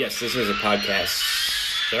 Oh, yes, this is a podcast,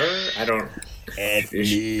 sir. I don't... It's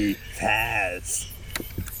me, Taz.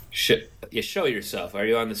 You show yourself. Are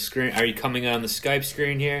you on the screen? Are you coming on the Skype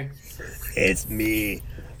screen here? It's me,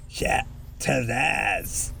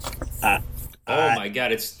 Taz. Oh my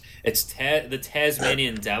God! It's the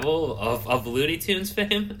Tasmanian Devil of Looney Tunes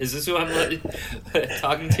fame. Is this who I'm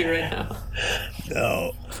talking to right now?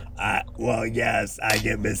 No. Well, yes, I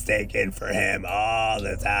get mistaken for him all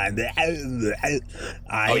the time.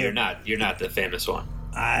 You're not. You're not the famous one.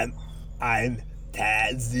 I'm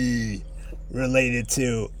Tazzy, related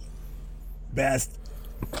to best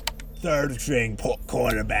third string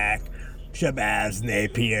quarterback Shabazz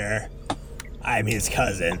Napier. I'm his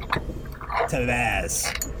cousin.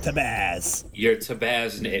 Tabaz. You're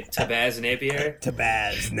Tabaz Napier?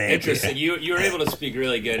 Tabaz Napier. Interesting. You were able to speak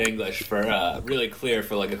really good English for really clear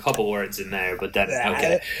for like a couple words in there, but then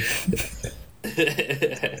okay.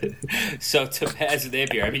 So Tabaz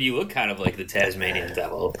Napier. I mean, you look kind of like the Tasmanian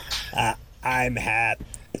Devil. I'm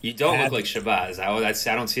You don't look like Shabazz.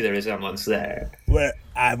 I don't see the resemblance there. Where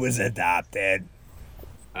I was adopted.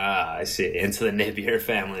 Ah, I see. Into the Napier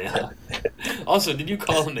family. Huh? Also, did you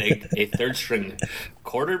call him a third string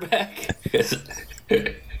quarterback?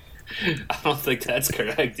 I don't think that's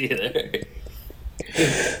correct either.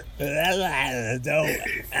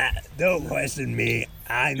 Don't question me.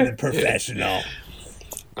 I'm the professional.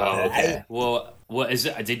 Oh, okay. Well, what is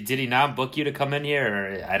it? Did he not book you to come in here?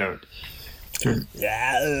 Or I don't.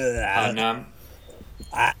 Yeah.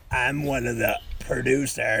 I'm one of the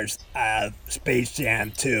producers of Space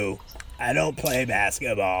Jam 2. I don't play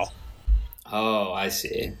basketball. Oh, I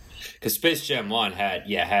see. Because Space Jam 1 had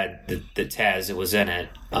the Taz that was in it.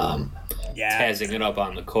 Tazzing it up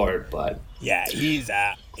on the court, but yeah, he's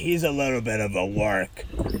a little bit of a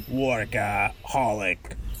workaholic.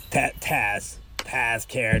 Taz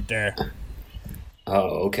character.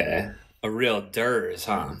 Oh, okay. A real Durs,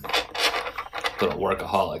 huh? Little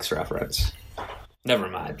workaholics reference. Never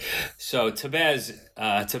mind. So Tabaz,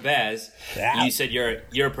 yeah. You said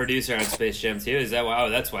you're a producer on Space Jam 2. Is that why?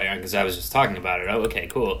 Oh, that's why you're on, because I was just talking about it. Oh, okay,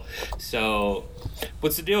 cool. So,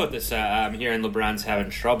 what's the deal with this? I'm hearing LeBron's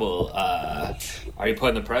having trouble. Are you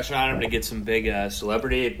putting the pressure on him to get some big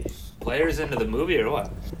celebrity players into the movie, or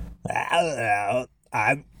what? I don't know.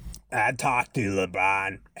 I talked to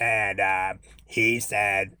LeBron, and he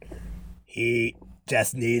said he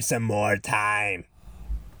just needs some more time.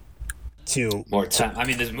 More time. I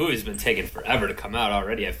mean, this movie's been taking forever to come out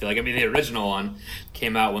already, I feel like. I mean, the original one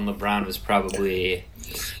came out when LeBron was probably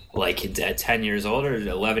like 10 years old or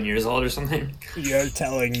 11 years old or something. You're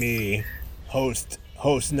telling me host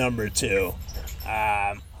number 2.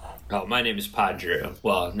 Oh, my name is Pod Drew.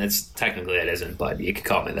 Well, technically it isn't, but you could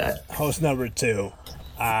call me that. Host number 2.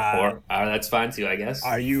 That's fine too, I guess.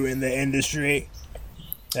 Are you in the industry?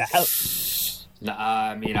 No,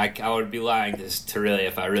 I mean, I would be lying to really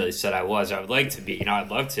if I really said I was. I would like to be. I'd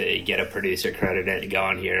love to get a producer credit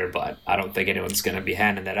going here, but I don't think anyone's going to be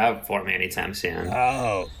handing that out for me anytime soon.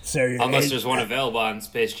 Oh, so unless there's one available on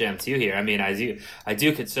Space Jam 2 here. I mean, I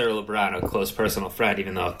do consider LeBron a close personal friend,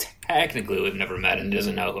 even though technically we've never met and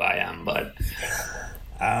doesn't know who I am. But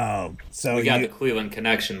so we got the Cleveland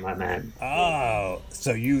connection, my man. Oh,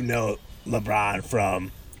 so you know LeBron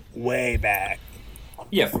from way back.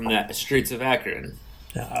 Yeah, from the streets of Akron,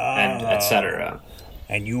 and etc.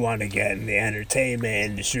 And you want to get in the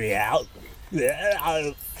entertainment industry out? Yeah,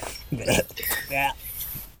 I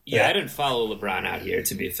didn't follow LeBron out here,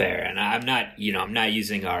 to be fair, and I'm not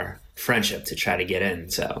using our friendship to try to get in.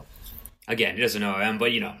 So, again, he doesn't know who I am,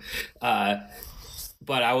 but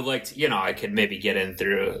but I would like to, I could maybe get in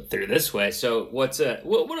through this way. So, what?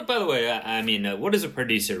 By the way, I mean, what does a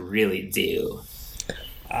producer really do?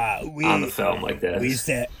 On the film like this,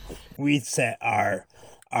 we set our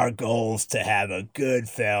goals to have a good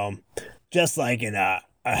film, just like in a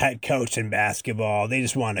head coach in basketball. They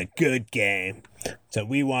just want a good game, so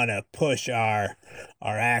we want to push our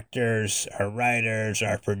actors, our writers,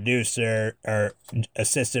 our producer, our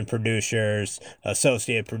assistant producers,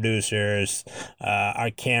 associate producers, our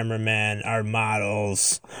cameramen, our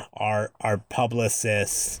models, our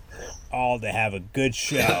publicists. All to have a good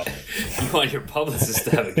show. You want your publicist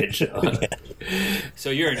to have a good show. So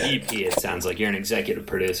you're an EP, it sounds like. You're an executive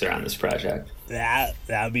producer on this project. That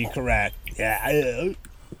would be correct. Yeah.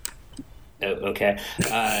 Okay.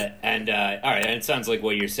 All right, and it sounds like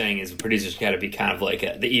what you're saying is the producer's got to be kind of like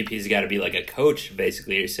the EP's got to be like a coach,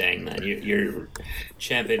 basically. You're saying that you're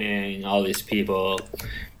championing all these people.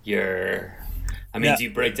 Do you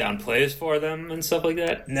break down plays for them and stuff like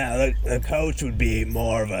that? No, the coach would be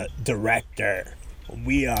more of a director.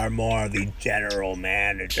 We are more of the general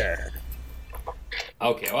manager.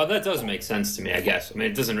 Okay, well, that does make sense to me, I guess. I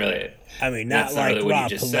mean, it doesn't really... not like really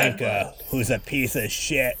Rob Pelinka, who's a piece of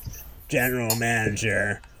shit general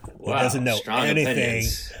manager who doesn't know anything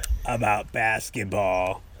about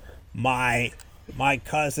basketball. My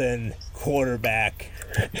cousin quarterback...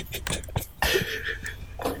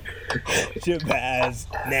 Shabazz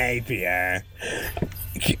Napier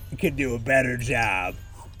could do a better job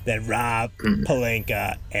than Rob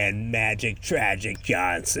Pelinka and Magic Tragic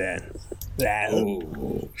Johnson.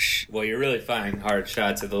 Ooh. Well, you're really firing hard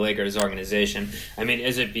shots at the Lakers organization. I mean,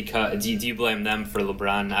 is it because do you blame them for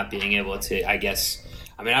LeBron not being able to? I guess.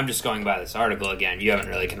 I mean, I'm just going by this article again. You haven't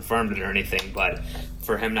really confirmed it or anything, but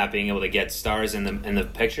for him not being able to get stars in the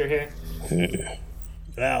picture here.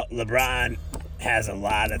 Well, LeBron has a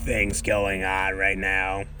lot of things going on right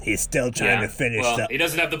now. He's still trying to finish he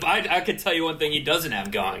doesn't have I can tell you one thing he doesn't have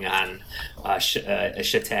going on.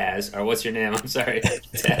 Shataz, or what's your name? I'm sorry.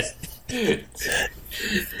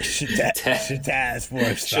 Shatazz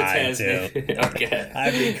works fine too. Okay.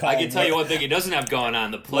 I can tell you one thing he doesn't have going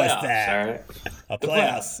on: the playoffs. What's that? All right. A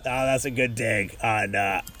playoffs. Oh, that's a good dig on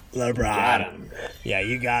LeBron. Got him. Yeah,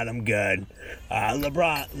 you got him good.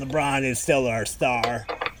 LeBron is still our star,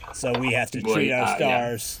 so we have to treat our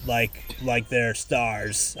stars like they're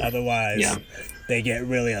stars. Otherwise, they get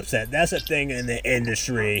really upset. That's a thing in the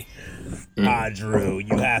industry, Drew.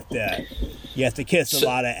 You have to kiss a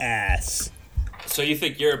lot of ass. So you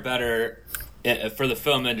think you're better for the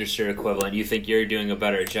film industry equivalent? You think you're doing a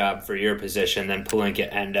better job for your position than Palinka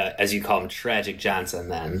and, as you call him, Tragic Johnson?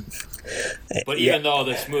 Then, but even though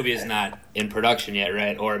this movie is not in production yet,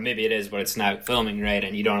 right? Or maybe it is, but it's not filming, right?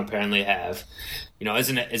 And you don't apparently have,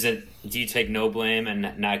 isn't it? Is it? Do you take no blame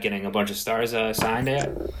in not getting a bunch of stars signed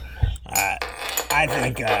yet? I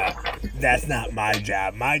think that's not my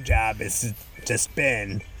job. My job is to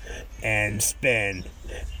spin and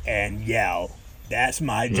yell. That's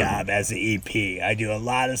my job as the EP. I do a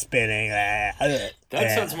lot of spinning. That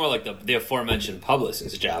sounds more like the aforementioned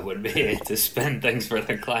publicist's job would be to spin things for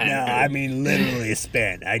their client. No, I mean literally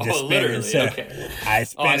spin. I just spin literally. Okay. I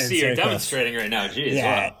spin. I see you're demonstrating right now. Jeez,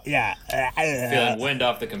 wow. Yeah. Feeling wind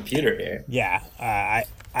off the computer here. Yeah.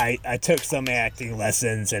 I took some acting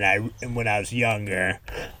lessons when I was younger.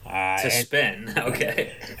 Spin,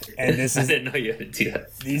 okay. And I didn't know you had to do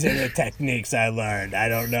that. These are the techniques I learned. I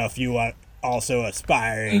don't know if you want also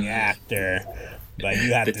aspiring actor, but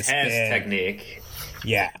you have the to spin. The Taz technique.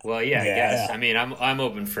 Yeah. Well, yeah, I guess. I mean, I'm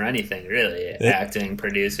open for anything, really. Acting,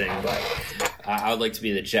 producing, but I would like to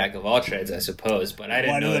be the jack of all trades, I suppose. But I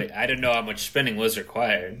didn't know how much spinning was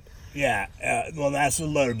required. Yeah, well, that's a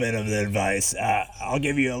little bit of the advice. I'll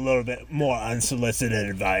give you a little bit more unsolicited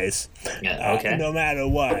advice. Yeah, okay. No matter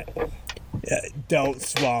what, don't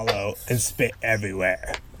swallow and spit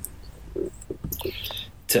everywhere.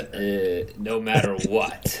 No matter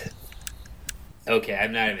what. Okay, I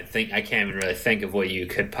can't even really think of what you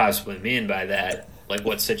could possibly mean by that. Like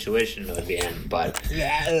what situation it would be in, but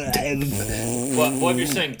well, if you're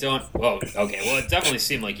saying don't, well, okay, well, it definitely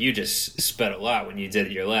seemed like you just spit a lot when you did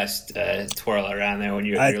your last twirl around there when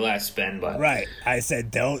your last spin, but right, I said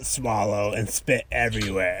don't swallow and spit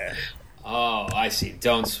everywhere. Oh, I see.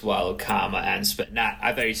 Don't swallow, comma, and spit.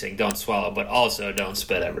 I thought you were saying don't swallow, but also don't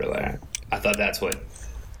spit everywhere. I thought that's what.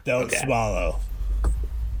 Don't swallow.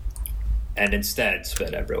 And instead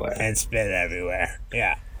spit everywhere. And spit everywhere.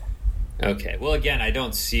 Yeah. Okay. Well, again, I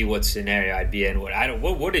don't see what scenario I'd be in.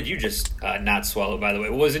 What did you just not swallow? By the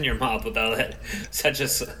way, what was in your mouth with all that? Such a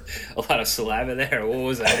lot of saliva there. What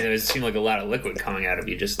was that? I mean, it seemed like a lot of liquid coming out of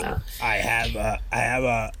you just now. I have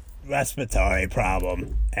a respiratory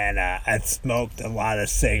problem, and I smoked a lot of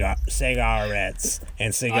cigarettes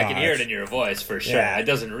and cigars. I can hear it in your voice for sure. Yeah. It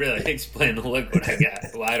doesn't really explain the liquid I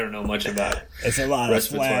got. Well, I don't know much about it. It's a lot of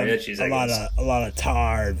phlegm, itches, a lot of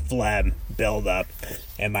tar and phlegm buildup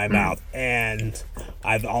in my mouth, and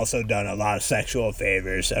I've also done a lot of sexual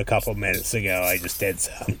favors. A couple minutes ago, I just did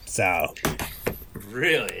some. So.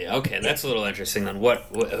 Really? Okay, that's a little interesting. Then what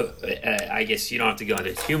I guess you don't have to go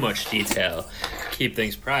into too much detail. Keep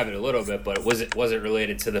things private a little bit. But was it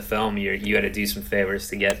related to the film? You had to do some favors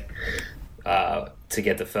to get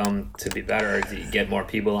the film to be better, or to get more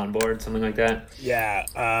people on board, something like that. Yeah,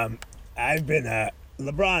 I've been.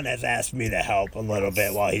 LeBron has asked me to help a little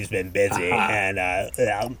bit while he's been busy, and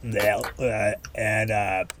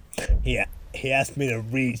he asked me to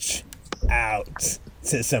reach out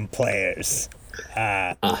to some players.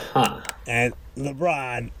 And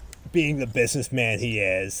LeBron, being the businessman he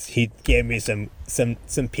is, he gave me some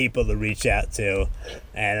people to reach out to,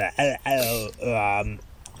 and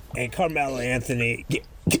Carmelo Anthony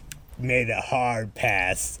made a hard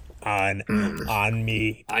pass on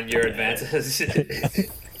me. On your advances?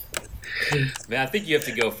 Man, I think you have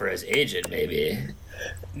to go for his agent, maybe.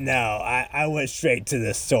 No, I went straight to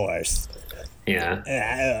the source. Yeah.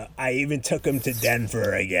 And I even took him to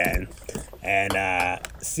Denver again, and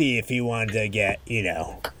see if he wanted to get,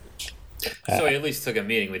 so he at least took a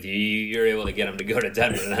meeting with you. You're able to get him to go to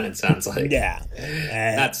Denver, then it sounds like. Yeah.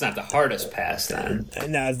 That's not the hardest pass, then.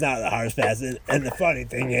 No, it's not the hardest pass. And the funny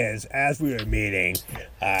thing is, as we were meeting,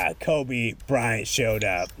 Kobe Bryant showed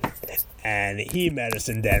up, and he met us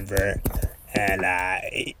in Denver. And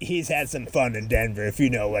he's had some fun in Denver, if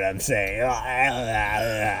you know what I'm saying.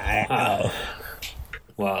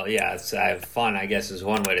 Well, yeah, fun, I guess, is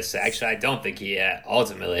one way to say. Actually, I don't think he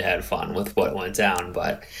ultimately had fun with what went down.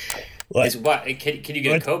 But can you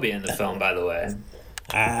get Kobe in the film, by the way?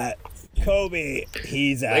 Kobe,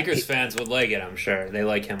 he's Lakers fans would like it, I'm sure. They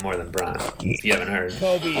like him more than Bron, if you haven't heard.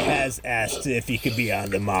 Kobe has asked if he could be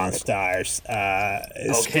on the Monstars.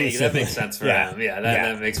 Okay, that makes sense for him. Yeah,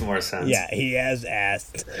 that makes more sense. Yeah, he has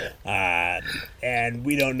asked, and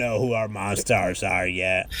we don't know who our Monstars are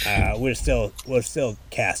yet. We're still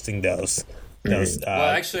casting those. Well,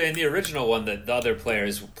 actually, in the original one, the other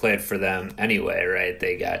players played for them anyway, right?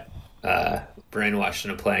 They got brainwashed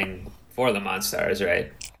into playing for the Monstars,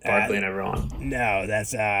 right? Barkley and everyone. No,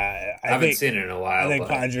 that's I haven't seen it in a while. I think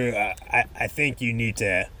Pandru, I think you need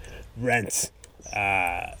to rent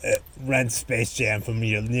Space Jam from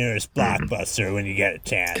your nearest Blockbuster when you get a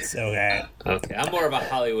chance. Okay. Okay, I'm more of a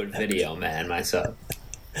Hollywood Video man myself.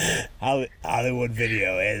 Hollywood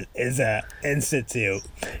Video is a institute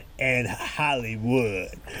in Hollywood.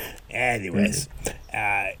 Anyways,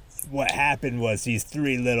 what happened was these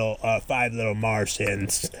five little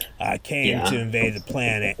Martians came to invade the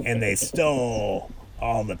planet, and they stole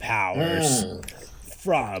all the powers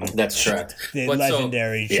from that's correct. The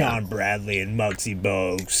legendary Sean Bradley and Muggsy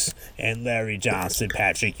Bogues and Larry Johnson,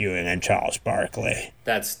 Patrick Ewing, and Charles Barkley.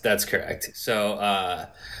 That's correct. So,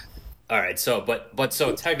 all right. So, but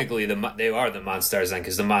so technically, they are the Monstars then,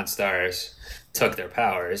 because the Monstars took their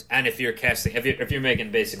powers. And if you're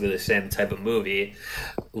making basically the same type of movie,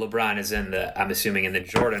 LeBron is I'm assuming in the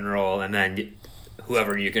Jordan role, and then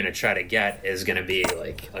whoever you're going to try to get is going to be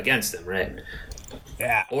like against him, right?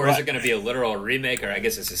 Yeah. Or is it going to be a literal remake, or I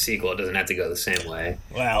guess it's a sequel? It doesn't have to go the same way.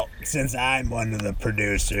 Well, since I'm one of the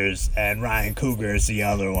producers and Ryan Coogler is the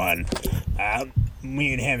other one,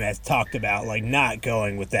 me and him have talked about like not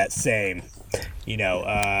going with that same,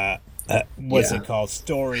 what's it called?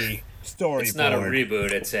 Story. It's not a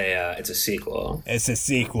reboot. It's a sequel. It's a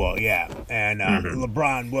sequel, yeah. And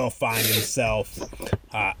LeBron will find himself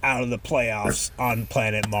out of the playoffs on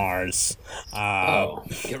planet Mars.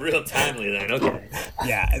 Real timely then. Okay.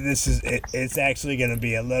 Yeah, it's actually going to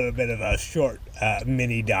be a little bit of a short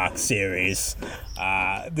mini doc series.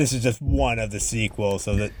 This is just one of the sequels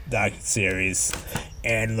of the doc series,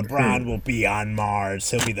 and LeBron will be on Mars.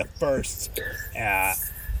 He'll be the first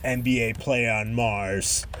NBA player on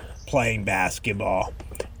Mars playing basketball,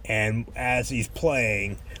 and as he's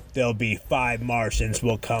playing, there'll be 5 Martians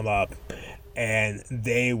will come up, and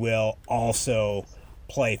they will also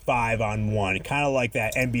play 5-on-1, kind of like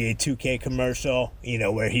that NBA 2K commercial,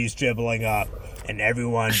 where he's dribbling up and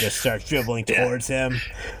everyone just starts dribbling towards him.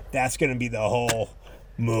 That's going to be the whole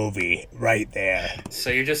movie right there.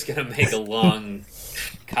 So you're just going to make a long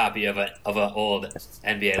copy of an old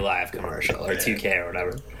NBA Live commercial or 2K or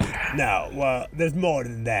whatever. No, well, there's more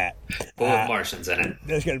than that. But with Martians in it.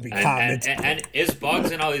 There's going to be comments. And is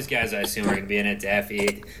Bugs and all these guys, I assume, are going to be in it?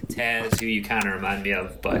 Daffy, Taz, who you kind of remind me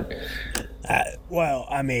of, but... well,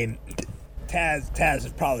 I mean, Taz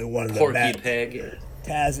is probably one of the Porky best. Pig.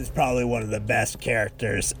 Taz is probably one of the best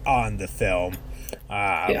characters on the film.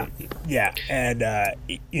 Yeah, and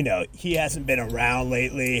he hasn't been around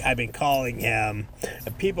lately. I've been calling him.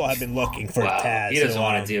 People have been looking for Taz. He doesn't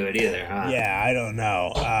want to do it either, huh? Yeah, I don't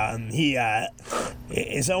know.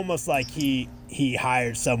 It's almost like he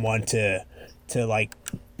hired someone to like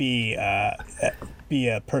be a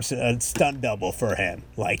stunt double for him.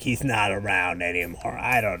 Like he's not around anymore.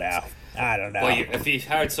 I don't know. Well, if he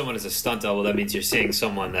hired someone as a stunt double, that means you're seeing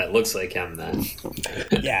someone that looks like him then.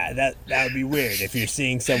 Yeah, that would be weird if you're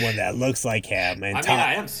seeing someone that looks like him. And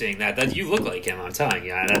I am seeing that you look like him, I'm telling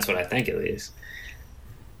you. That's what I think at least.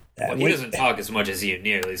 Well, he doesn't talk as much as you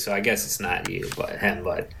nearly, so I guess it's not you, but him,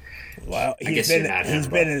 but... Well, he's been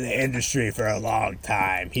in the industry for a long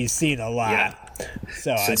time. He's seen a lot. Yeah.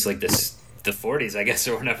 So since the 40s, I guess,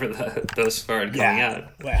 or whenever those started coming out.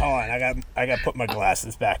 Wait, hold on. I got to put my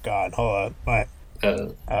glasses back on. Hold on.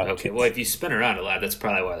 Okay. Well, if you spin around a lot, that's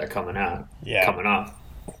probably why they're coming out. Yeah. Coming off.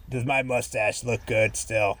 Does my mustache look good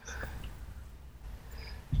still?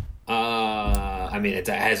 I mean, it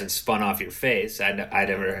hasn't spun off your face. I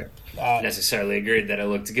never necessarily agreed that it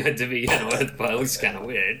looked good to begin with, but it looks kind of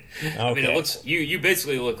weird. Okay. I mean, it looks you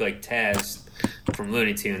basically look like Taz from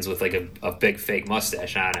Looney Tunes with like a big fake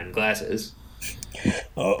mustache on and glasses.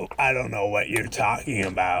 Oh, I don't know what you're talking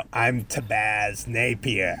about. I'm Tabaz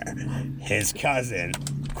Napier, his cousin,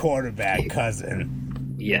 quarterback cousin.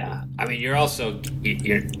 Yeah, I mean, you're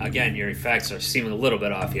your effects are seeming a little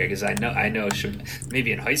bit off here because I know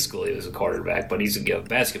maybe in high school he was a quarterback, but he's a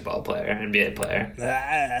basketball player, NBA player.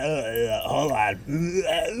 Hold on.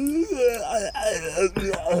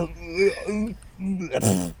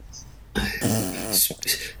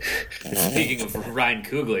 Speaking of Ryan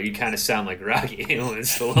Coogler, you kind of sound like Rocky and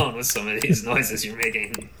Stallone with some of these noises you're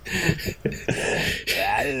making.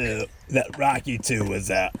 Rocky 2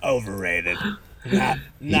 was overrated.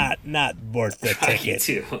 Not worth the Rocky ticket.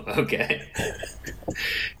 2, okay.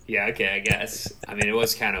 Yeah, okay, I guess. I mean, it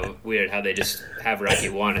was kind of weird how they just have Rocky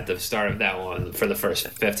 1 at the start of that one for the first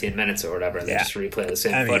 15 minutes or whatever, and they just replay the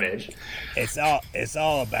same footage. It's all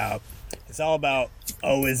about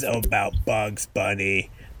Bugs Bunny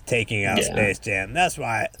taking out Space Jam. That's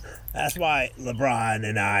why LeBron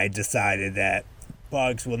and I decided that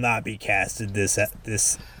Bugs will not be casted this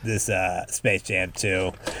Space Jam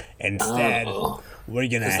 2. Instead, we're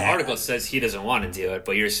gonna. The article says he doesn't want to do it,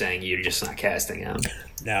 but you're saying you're just not casting him.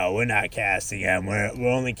 No, we're not casting him. We're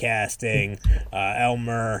only casting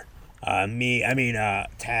Elmer,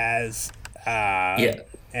 Taz,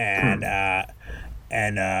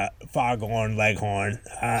 and Foghorn Leghorn.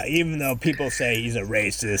 Even though people say he's a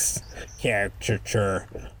racist caricature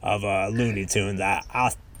of Looney Tunes,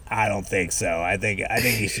 I don't think so. I think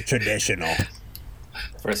he's traditional.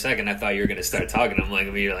 For a second, I thought you were going to start talking to him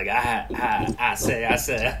like me. You're like, I say. I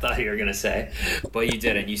thought you were going to say. But you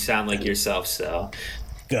didn't. You sound like yourself, so.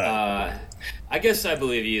 Good. I guess I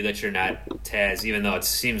believe you that you're not Taz, even though it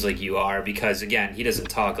seems like you are, because, again, he doesn't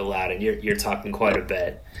talk a lot, and you're talking quite a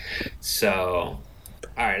bit. So,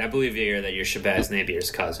 all right, I believe you that you're Shabazz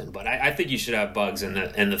Napier's cousin. But I think you should have Bugs in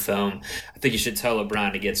the film. I think you should tell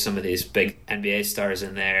LeBron to get some of these big NBA stars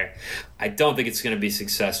in there. I don't think it's going to be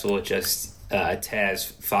successful with just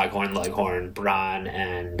Taz, Foghorn Leghorn, Bron,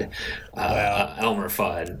 and Elmer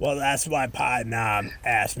Fudd. Well, that's why Podnom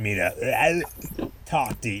asked me to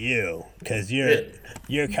talk to you, because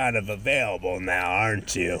you're kind of available now,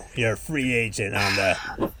 aren't you? You're a free agent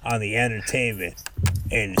on the entertainment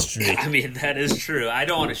industry. I mean, that is true. I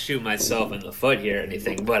don't want to shoot myself in the foot here or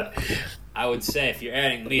anything, but I would say if you're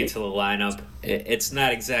adding me to the lineup, it's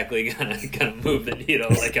not exactly gonna move the needle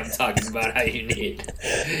like I'm talking about how you need.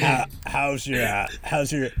 How's your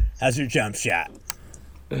jump shot?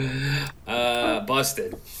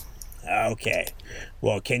 Busted. Okay.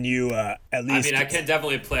 Well, can you at least? I mean, I can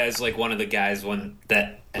definitely play as like one of the guys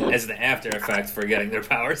as the after effect for getting their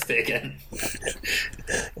powers taken.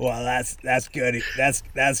 Well, that's good.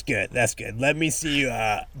 That's good. Let me see you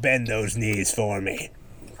bend those knees for me.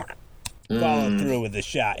 Follow through with the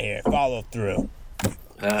shot here. Follow through.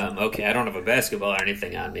 Okay, I don't have a basketball or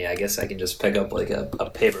anything on me. I guess I can just pick up like a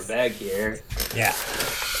paper bag here. Yeah.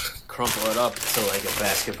 Crumple it up to like a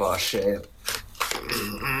basketball shape.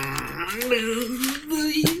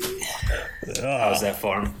 How was that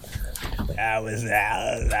for him? That was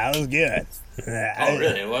good. Oh,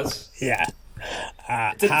 really? It was? Yeah.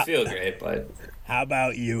 It didn't feel great, but how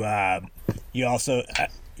about you? You also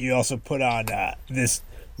put on this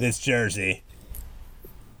jersey.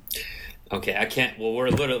 Okay, I can't. Well, we're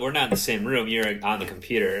not in the same room. You're on the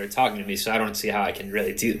computer talking to me, so I don't see how I can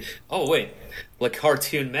really do. Oh wait, like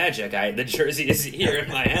cartoon magic. The jersey is here in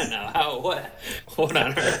my hand now. How? What? What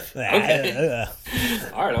on earth? Okay.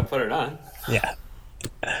 All right, I'll put it on. Yeah.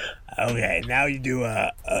 Okay, now you do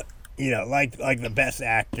like the best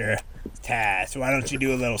actor Taz. Why don't you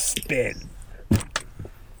do a little spin?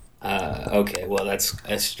 Okay, well, that's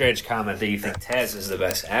a strange comment that you think Taz is the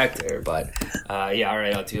best actor, but yeah, all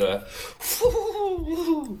right, I'll do a.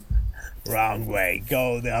 Wrong way.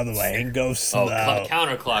 Go the other way and go slow. Oh,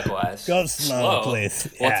 counterclockwise. Go slow, please.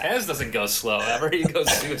 Well, Taz doesn't go slow ever. He goes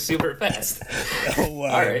super fast. Don't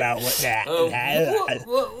worry about what that.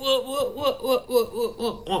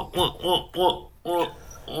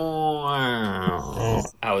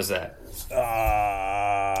 How was that?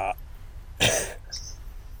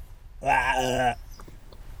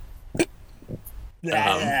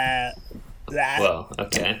 Well,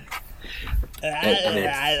 okay. I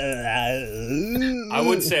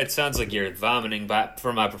would say it sounds like you're vomiting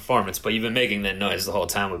for my performance, but you've been making that noise the whole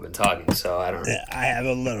time we've been talking, so I don't know. I have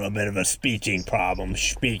a little bit of a speaking problem.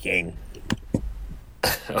 Speaking.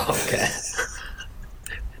 Okay.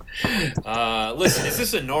 Listen, is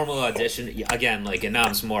this a normal audition? Again, like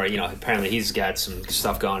Inam's more, apparently he's got some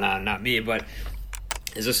stuff going on, not me, but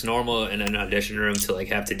is this normal in an audition room to like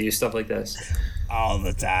have to do stuff like this? All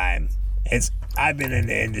the time. I've been in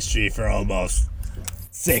the industry for almost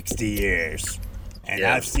 60 years, and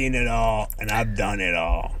I've seen it all, and I've done it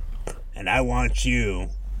all, and I want you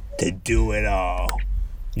to do it all.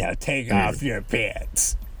 Now take off your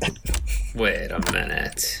pants. Wait a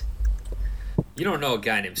minute. You don't know a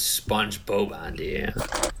guy named Sponge Boban, do you?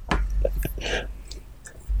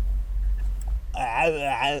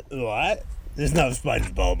 What? There's no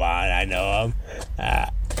Sponge Boban. I know him.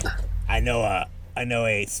 I know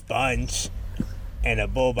a sponge and a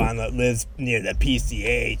Boban that lives near the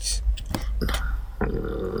PCH.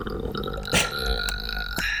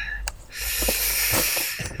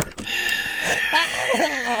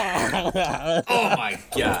 Oh my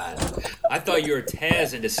god! I thought you were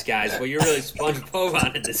Taz in disguise, but you're really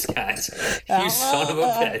SpongeBob in disguise. You son of a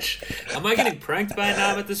bitch! Am I getting pranked by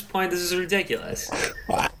Nom at this point? This is ridiculous.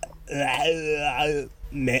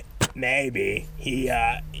 Maybe he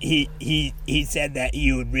said that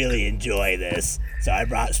you would really enjoy this, so I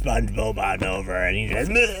brought SpongeBob on over, and he just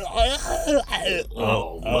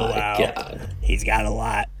oh my god! He's got a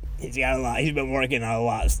lot. He's been working on a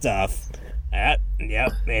lot of stuff.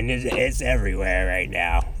 Yep, and it's everywhere right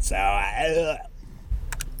now. So,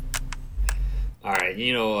 all right,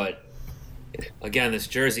 you know what? Again, this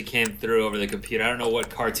jersey came through over the computer. I don't know what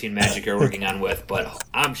cartoon magic you're working on with, but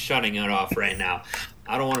I'm shutting it off right now.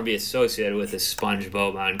 I don't want to be associated with this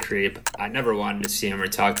SpongeBob creep. I never wanted to see him or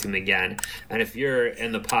talk to him again. And if you're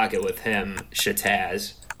in the pocket with him,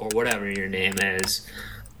 Shataz, or whatever your name is,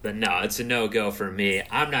 then no, it's a no-go for me.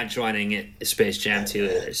 I'm not joining it, Space Jam 2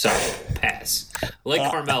 either. Sorry, pass. Like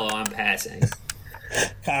Carmelo, I'm passing.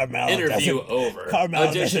 Carmelo Interview over. Carmelo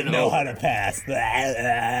Audition doesn't know over. how to pass.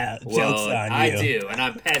 Joke's on you. I do, and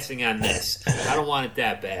I'm passing on this. I don't want it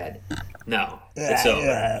that bad. No, it's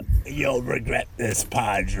over. You'll regret this,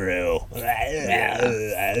 Padre.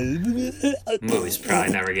 Movie's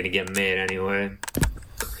probably never going to get made anyway.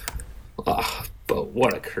 Oh, but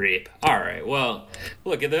what a creep. All right, well,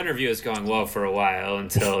 look, the interview is going well for a while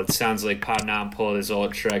until it sounds like Pod Nom pulled his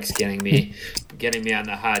old tricks, getting me on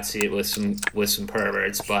the hot seat with some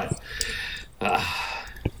perverts, but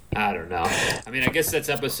I don't know. I mean, I guess that's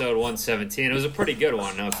episode 117. It was a pretty good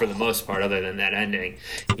one for the most part, other than that ending.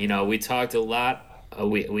 You know, we talked a lot.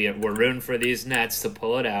 We're rooting for these Nets to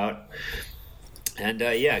pull it out. And,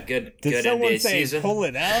 yeah, good someone NBA say season. Pull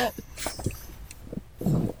it out?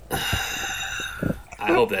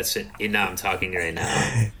 I hope that's it. Now I'm talking right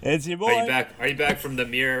now. It's your boy. Are you back from the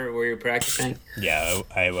mirror where you're practicing? Yeah,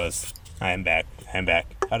 I was. I am back.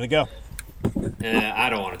 How'd it go? I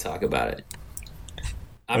don't want to talk about it.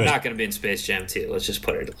 I'm not going to be in Space Jam 2. Let's just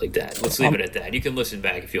put it like that. Let's leave it at that. You can listen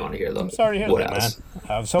back if you want to hear them. I'm sorry to hear that, else. man.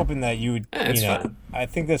 I was hoping that you would, fine. I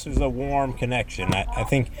think this was a warm connection. I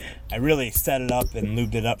think I really set it up and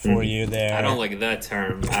lubed it up for you there. I don't like that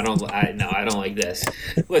term. I don't like this.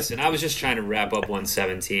 Listen, I was just trying to wrap up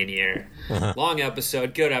 117 here. Uh-huh. Long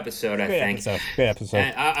episode, good episode, I think. Great episode.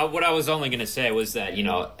 And what I was only going to say was that,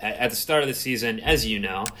 at the start of the season, as you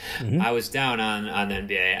know, I was down on the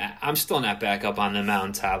NBA. I'm still not back up on the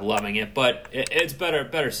mountaintop loving it, but it's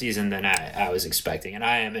better season than I was expecting, and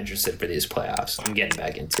I am interested for these playoffs. I'm getting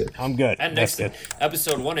back into it. I'm good. And next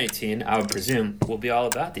episode 118, I would presume, will be all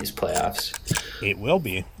about these playoffs. It will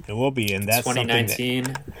be, and that's 2019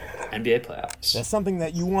 NBA playoffs. That's something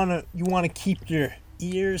that you wanna keep your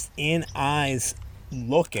ears and eyes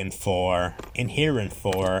looking for and hearing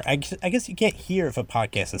for. I guess you can't hear if a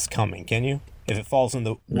podcast is coming, can you? If it falls in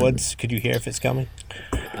the woods, could you hear if it's coming?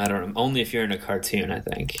 I don't know. Only if you're in a cartoon, I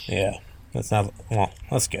think. Yeah. That's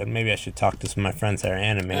good. Maybe I should talk to some of my friends that are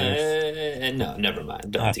animators. No, never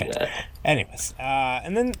mind. Don't do that. Anyways,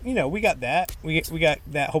 and then, we got that. We got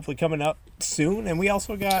that hopefully coming up soon. And we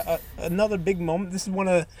also got another big moment. This is one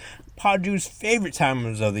of Padru's favorite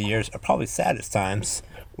times of the years, or probably saddest times,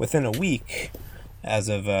 within a week. As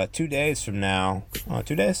of 2 days from now.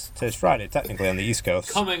 2 days? Today's Friday, technically, on the East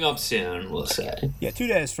Coast. Coming up soon, we'll say. Yeah, 2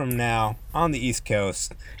 days from now, on the East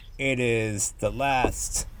Coast, it is the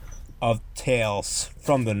last of Tales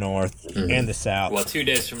from the North and the South. Well, 2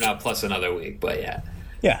 days from now plus another week, but yeah.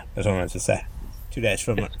 Yeah, that's what I wanted to say. 2 days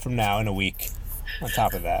from now in a week. On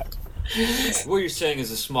top of that. What you're saying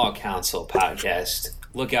is a Small Council podcast.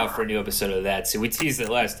 Look out for a new episode of that. So we teased it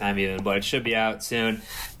last time even, but it should be out soon.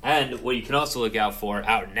 And what you can also look out for,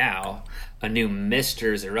 out now, a new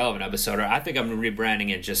Misters Irrelevant episode. Or I think I'm rebranding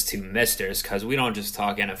it just to Misters, because we don't just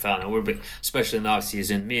talk NFL. And we're, especially in the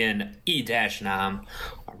offseason, me and E-Nam,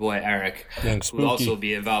 our boy Eric, who will also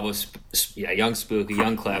be involved with Young Spooky,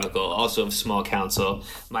 Young Clavicle, also of Small Council.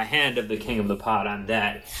 My hand of the king of the pod on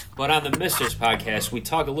that. But on the Misters podcast, we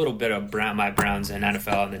talk a little bit of my Browns and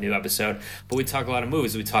NFL in the new episode. But we talk a lot of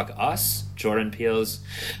movies. We talk Us, Jordan Peele's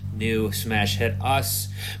new smash hit Us.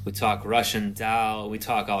 We talk Russian Doll. We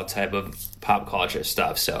talk all type of pop culture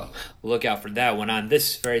stuff. So look out for that one on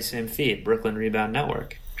this very same feed, Brooklyn Rebound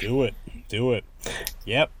Network. Do it.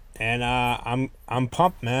 Yep. And I'm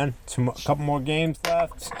pumped, man. A couple more games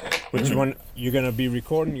left. Which one you're gonna be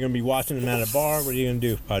recording? You're gonna be watching them at a bar? What are you gonna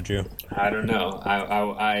do, Padre? I don't know. I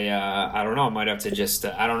don't know. I might have to just.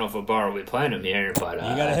 I don't know if a bar will be playing them here, but you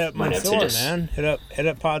gotta hit up Mansour, man. Hit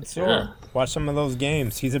up Pod Soar. Watch some of those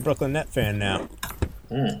games. He's a Brooklyn Net fan now.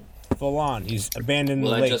 full on. He's abandoned the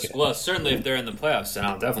lake. Certainly if they're in the playoffs, then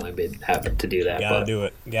I'll definitely be happy to do that. Gotta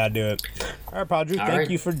do it. All right, Padre, thank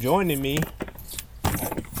you for joining me.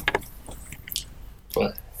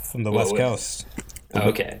 What? From the West Coast.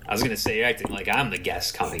 Okay. I was going to say, you're acting like I'm the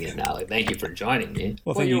guest coming in now. Like, thank you for joining me.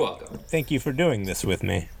 Well, you're welcome. Thank you for doing this with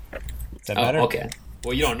me. Is that better? Okay.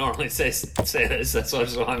 Well, you don't normally say this. That's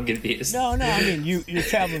why I'm confused. No. I mean, you're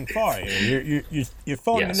traveling far. You're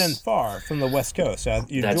phoning in far from the West Coast.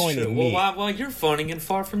 You're That's joining true. me. Well, you're phoning in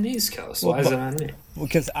far from the East Coast. Why is it on me?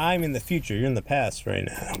 Because I'm in the future. You're in the past right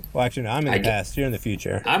now. Well, actually, no, I'm in the past. You're in the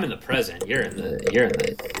future. I'm in the present. You're in the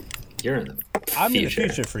future. I'm in the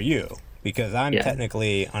future for you because I'm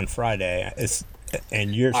technically on Friday.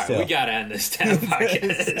 And you're all still. Right, we gotta end this damn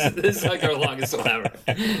podcast. This is like our longest one ever.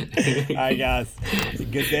 All right, guys.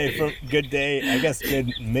 Good day. I guess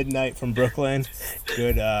good midnight from Brooklyn.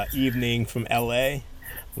 Good evening from LA.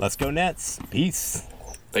 Let's go Nets. Peace.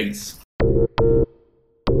 Peace.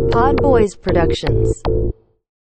 Pod Boyz Productions.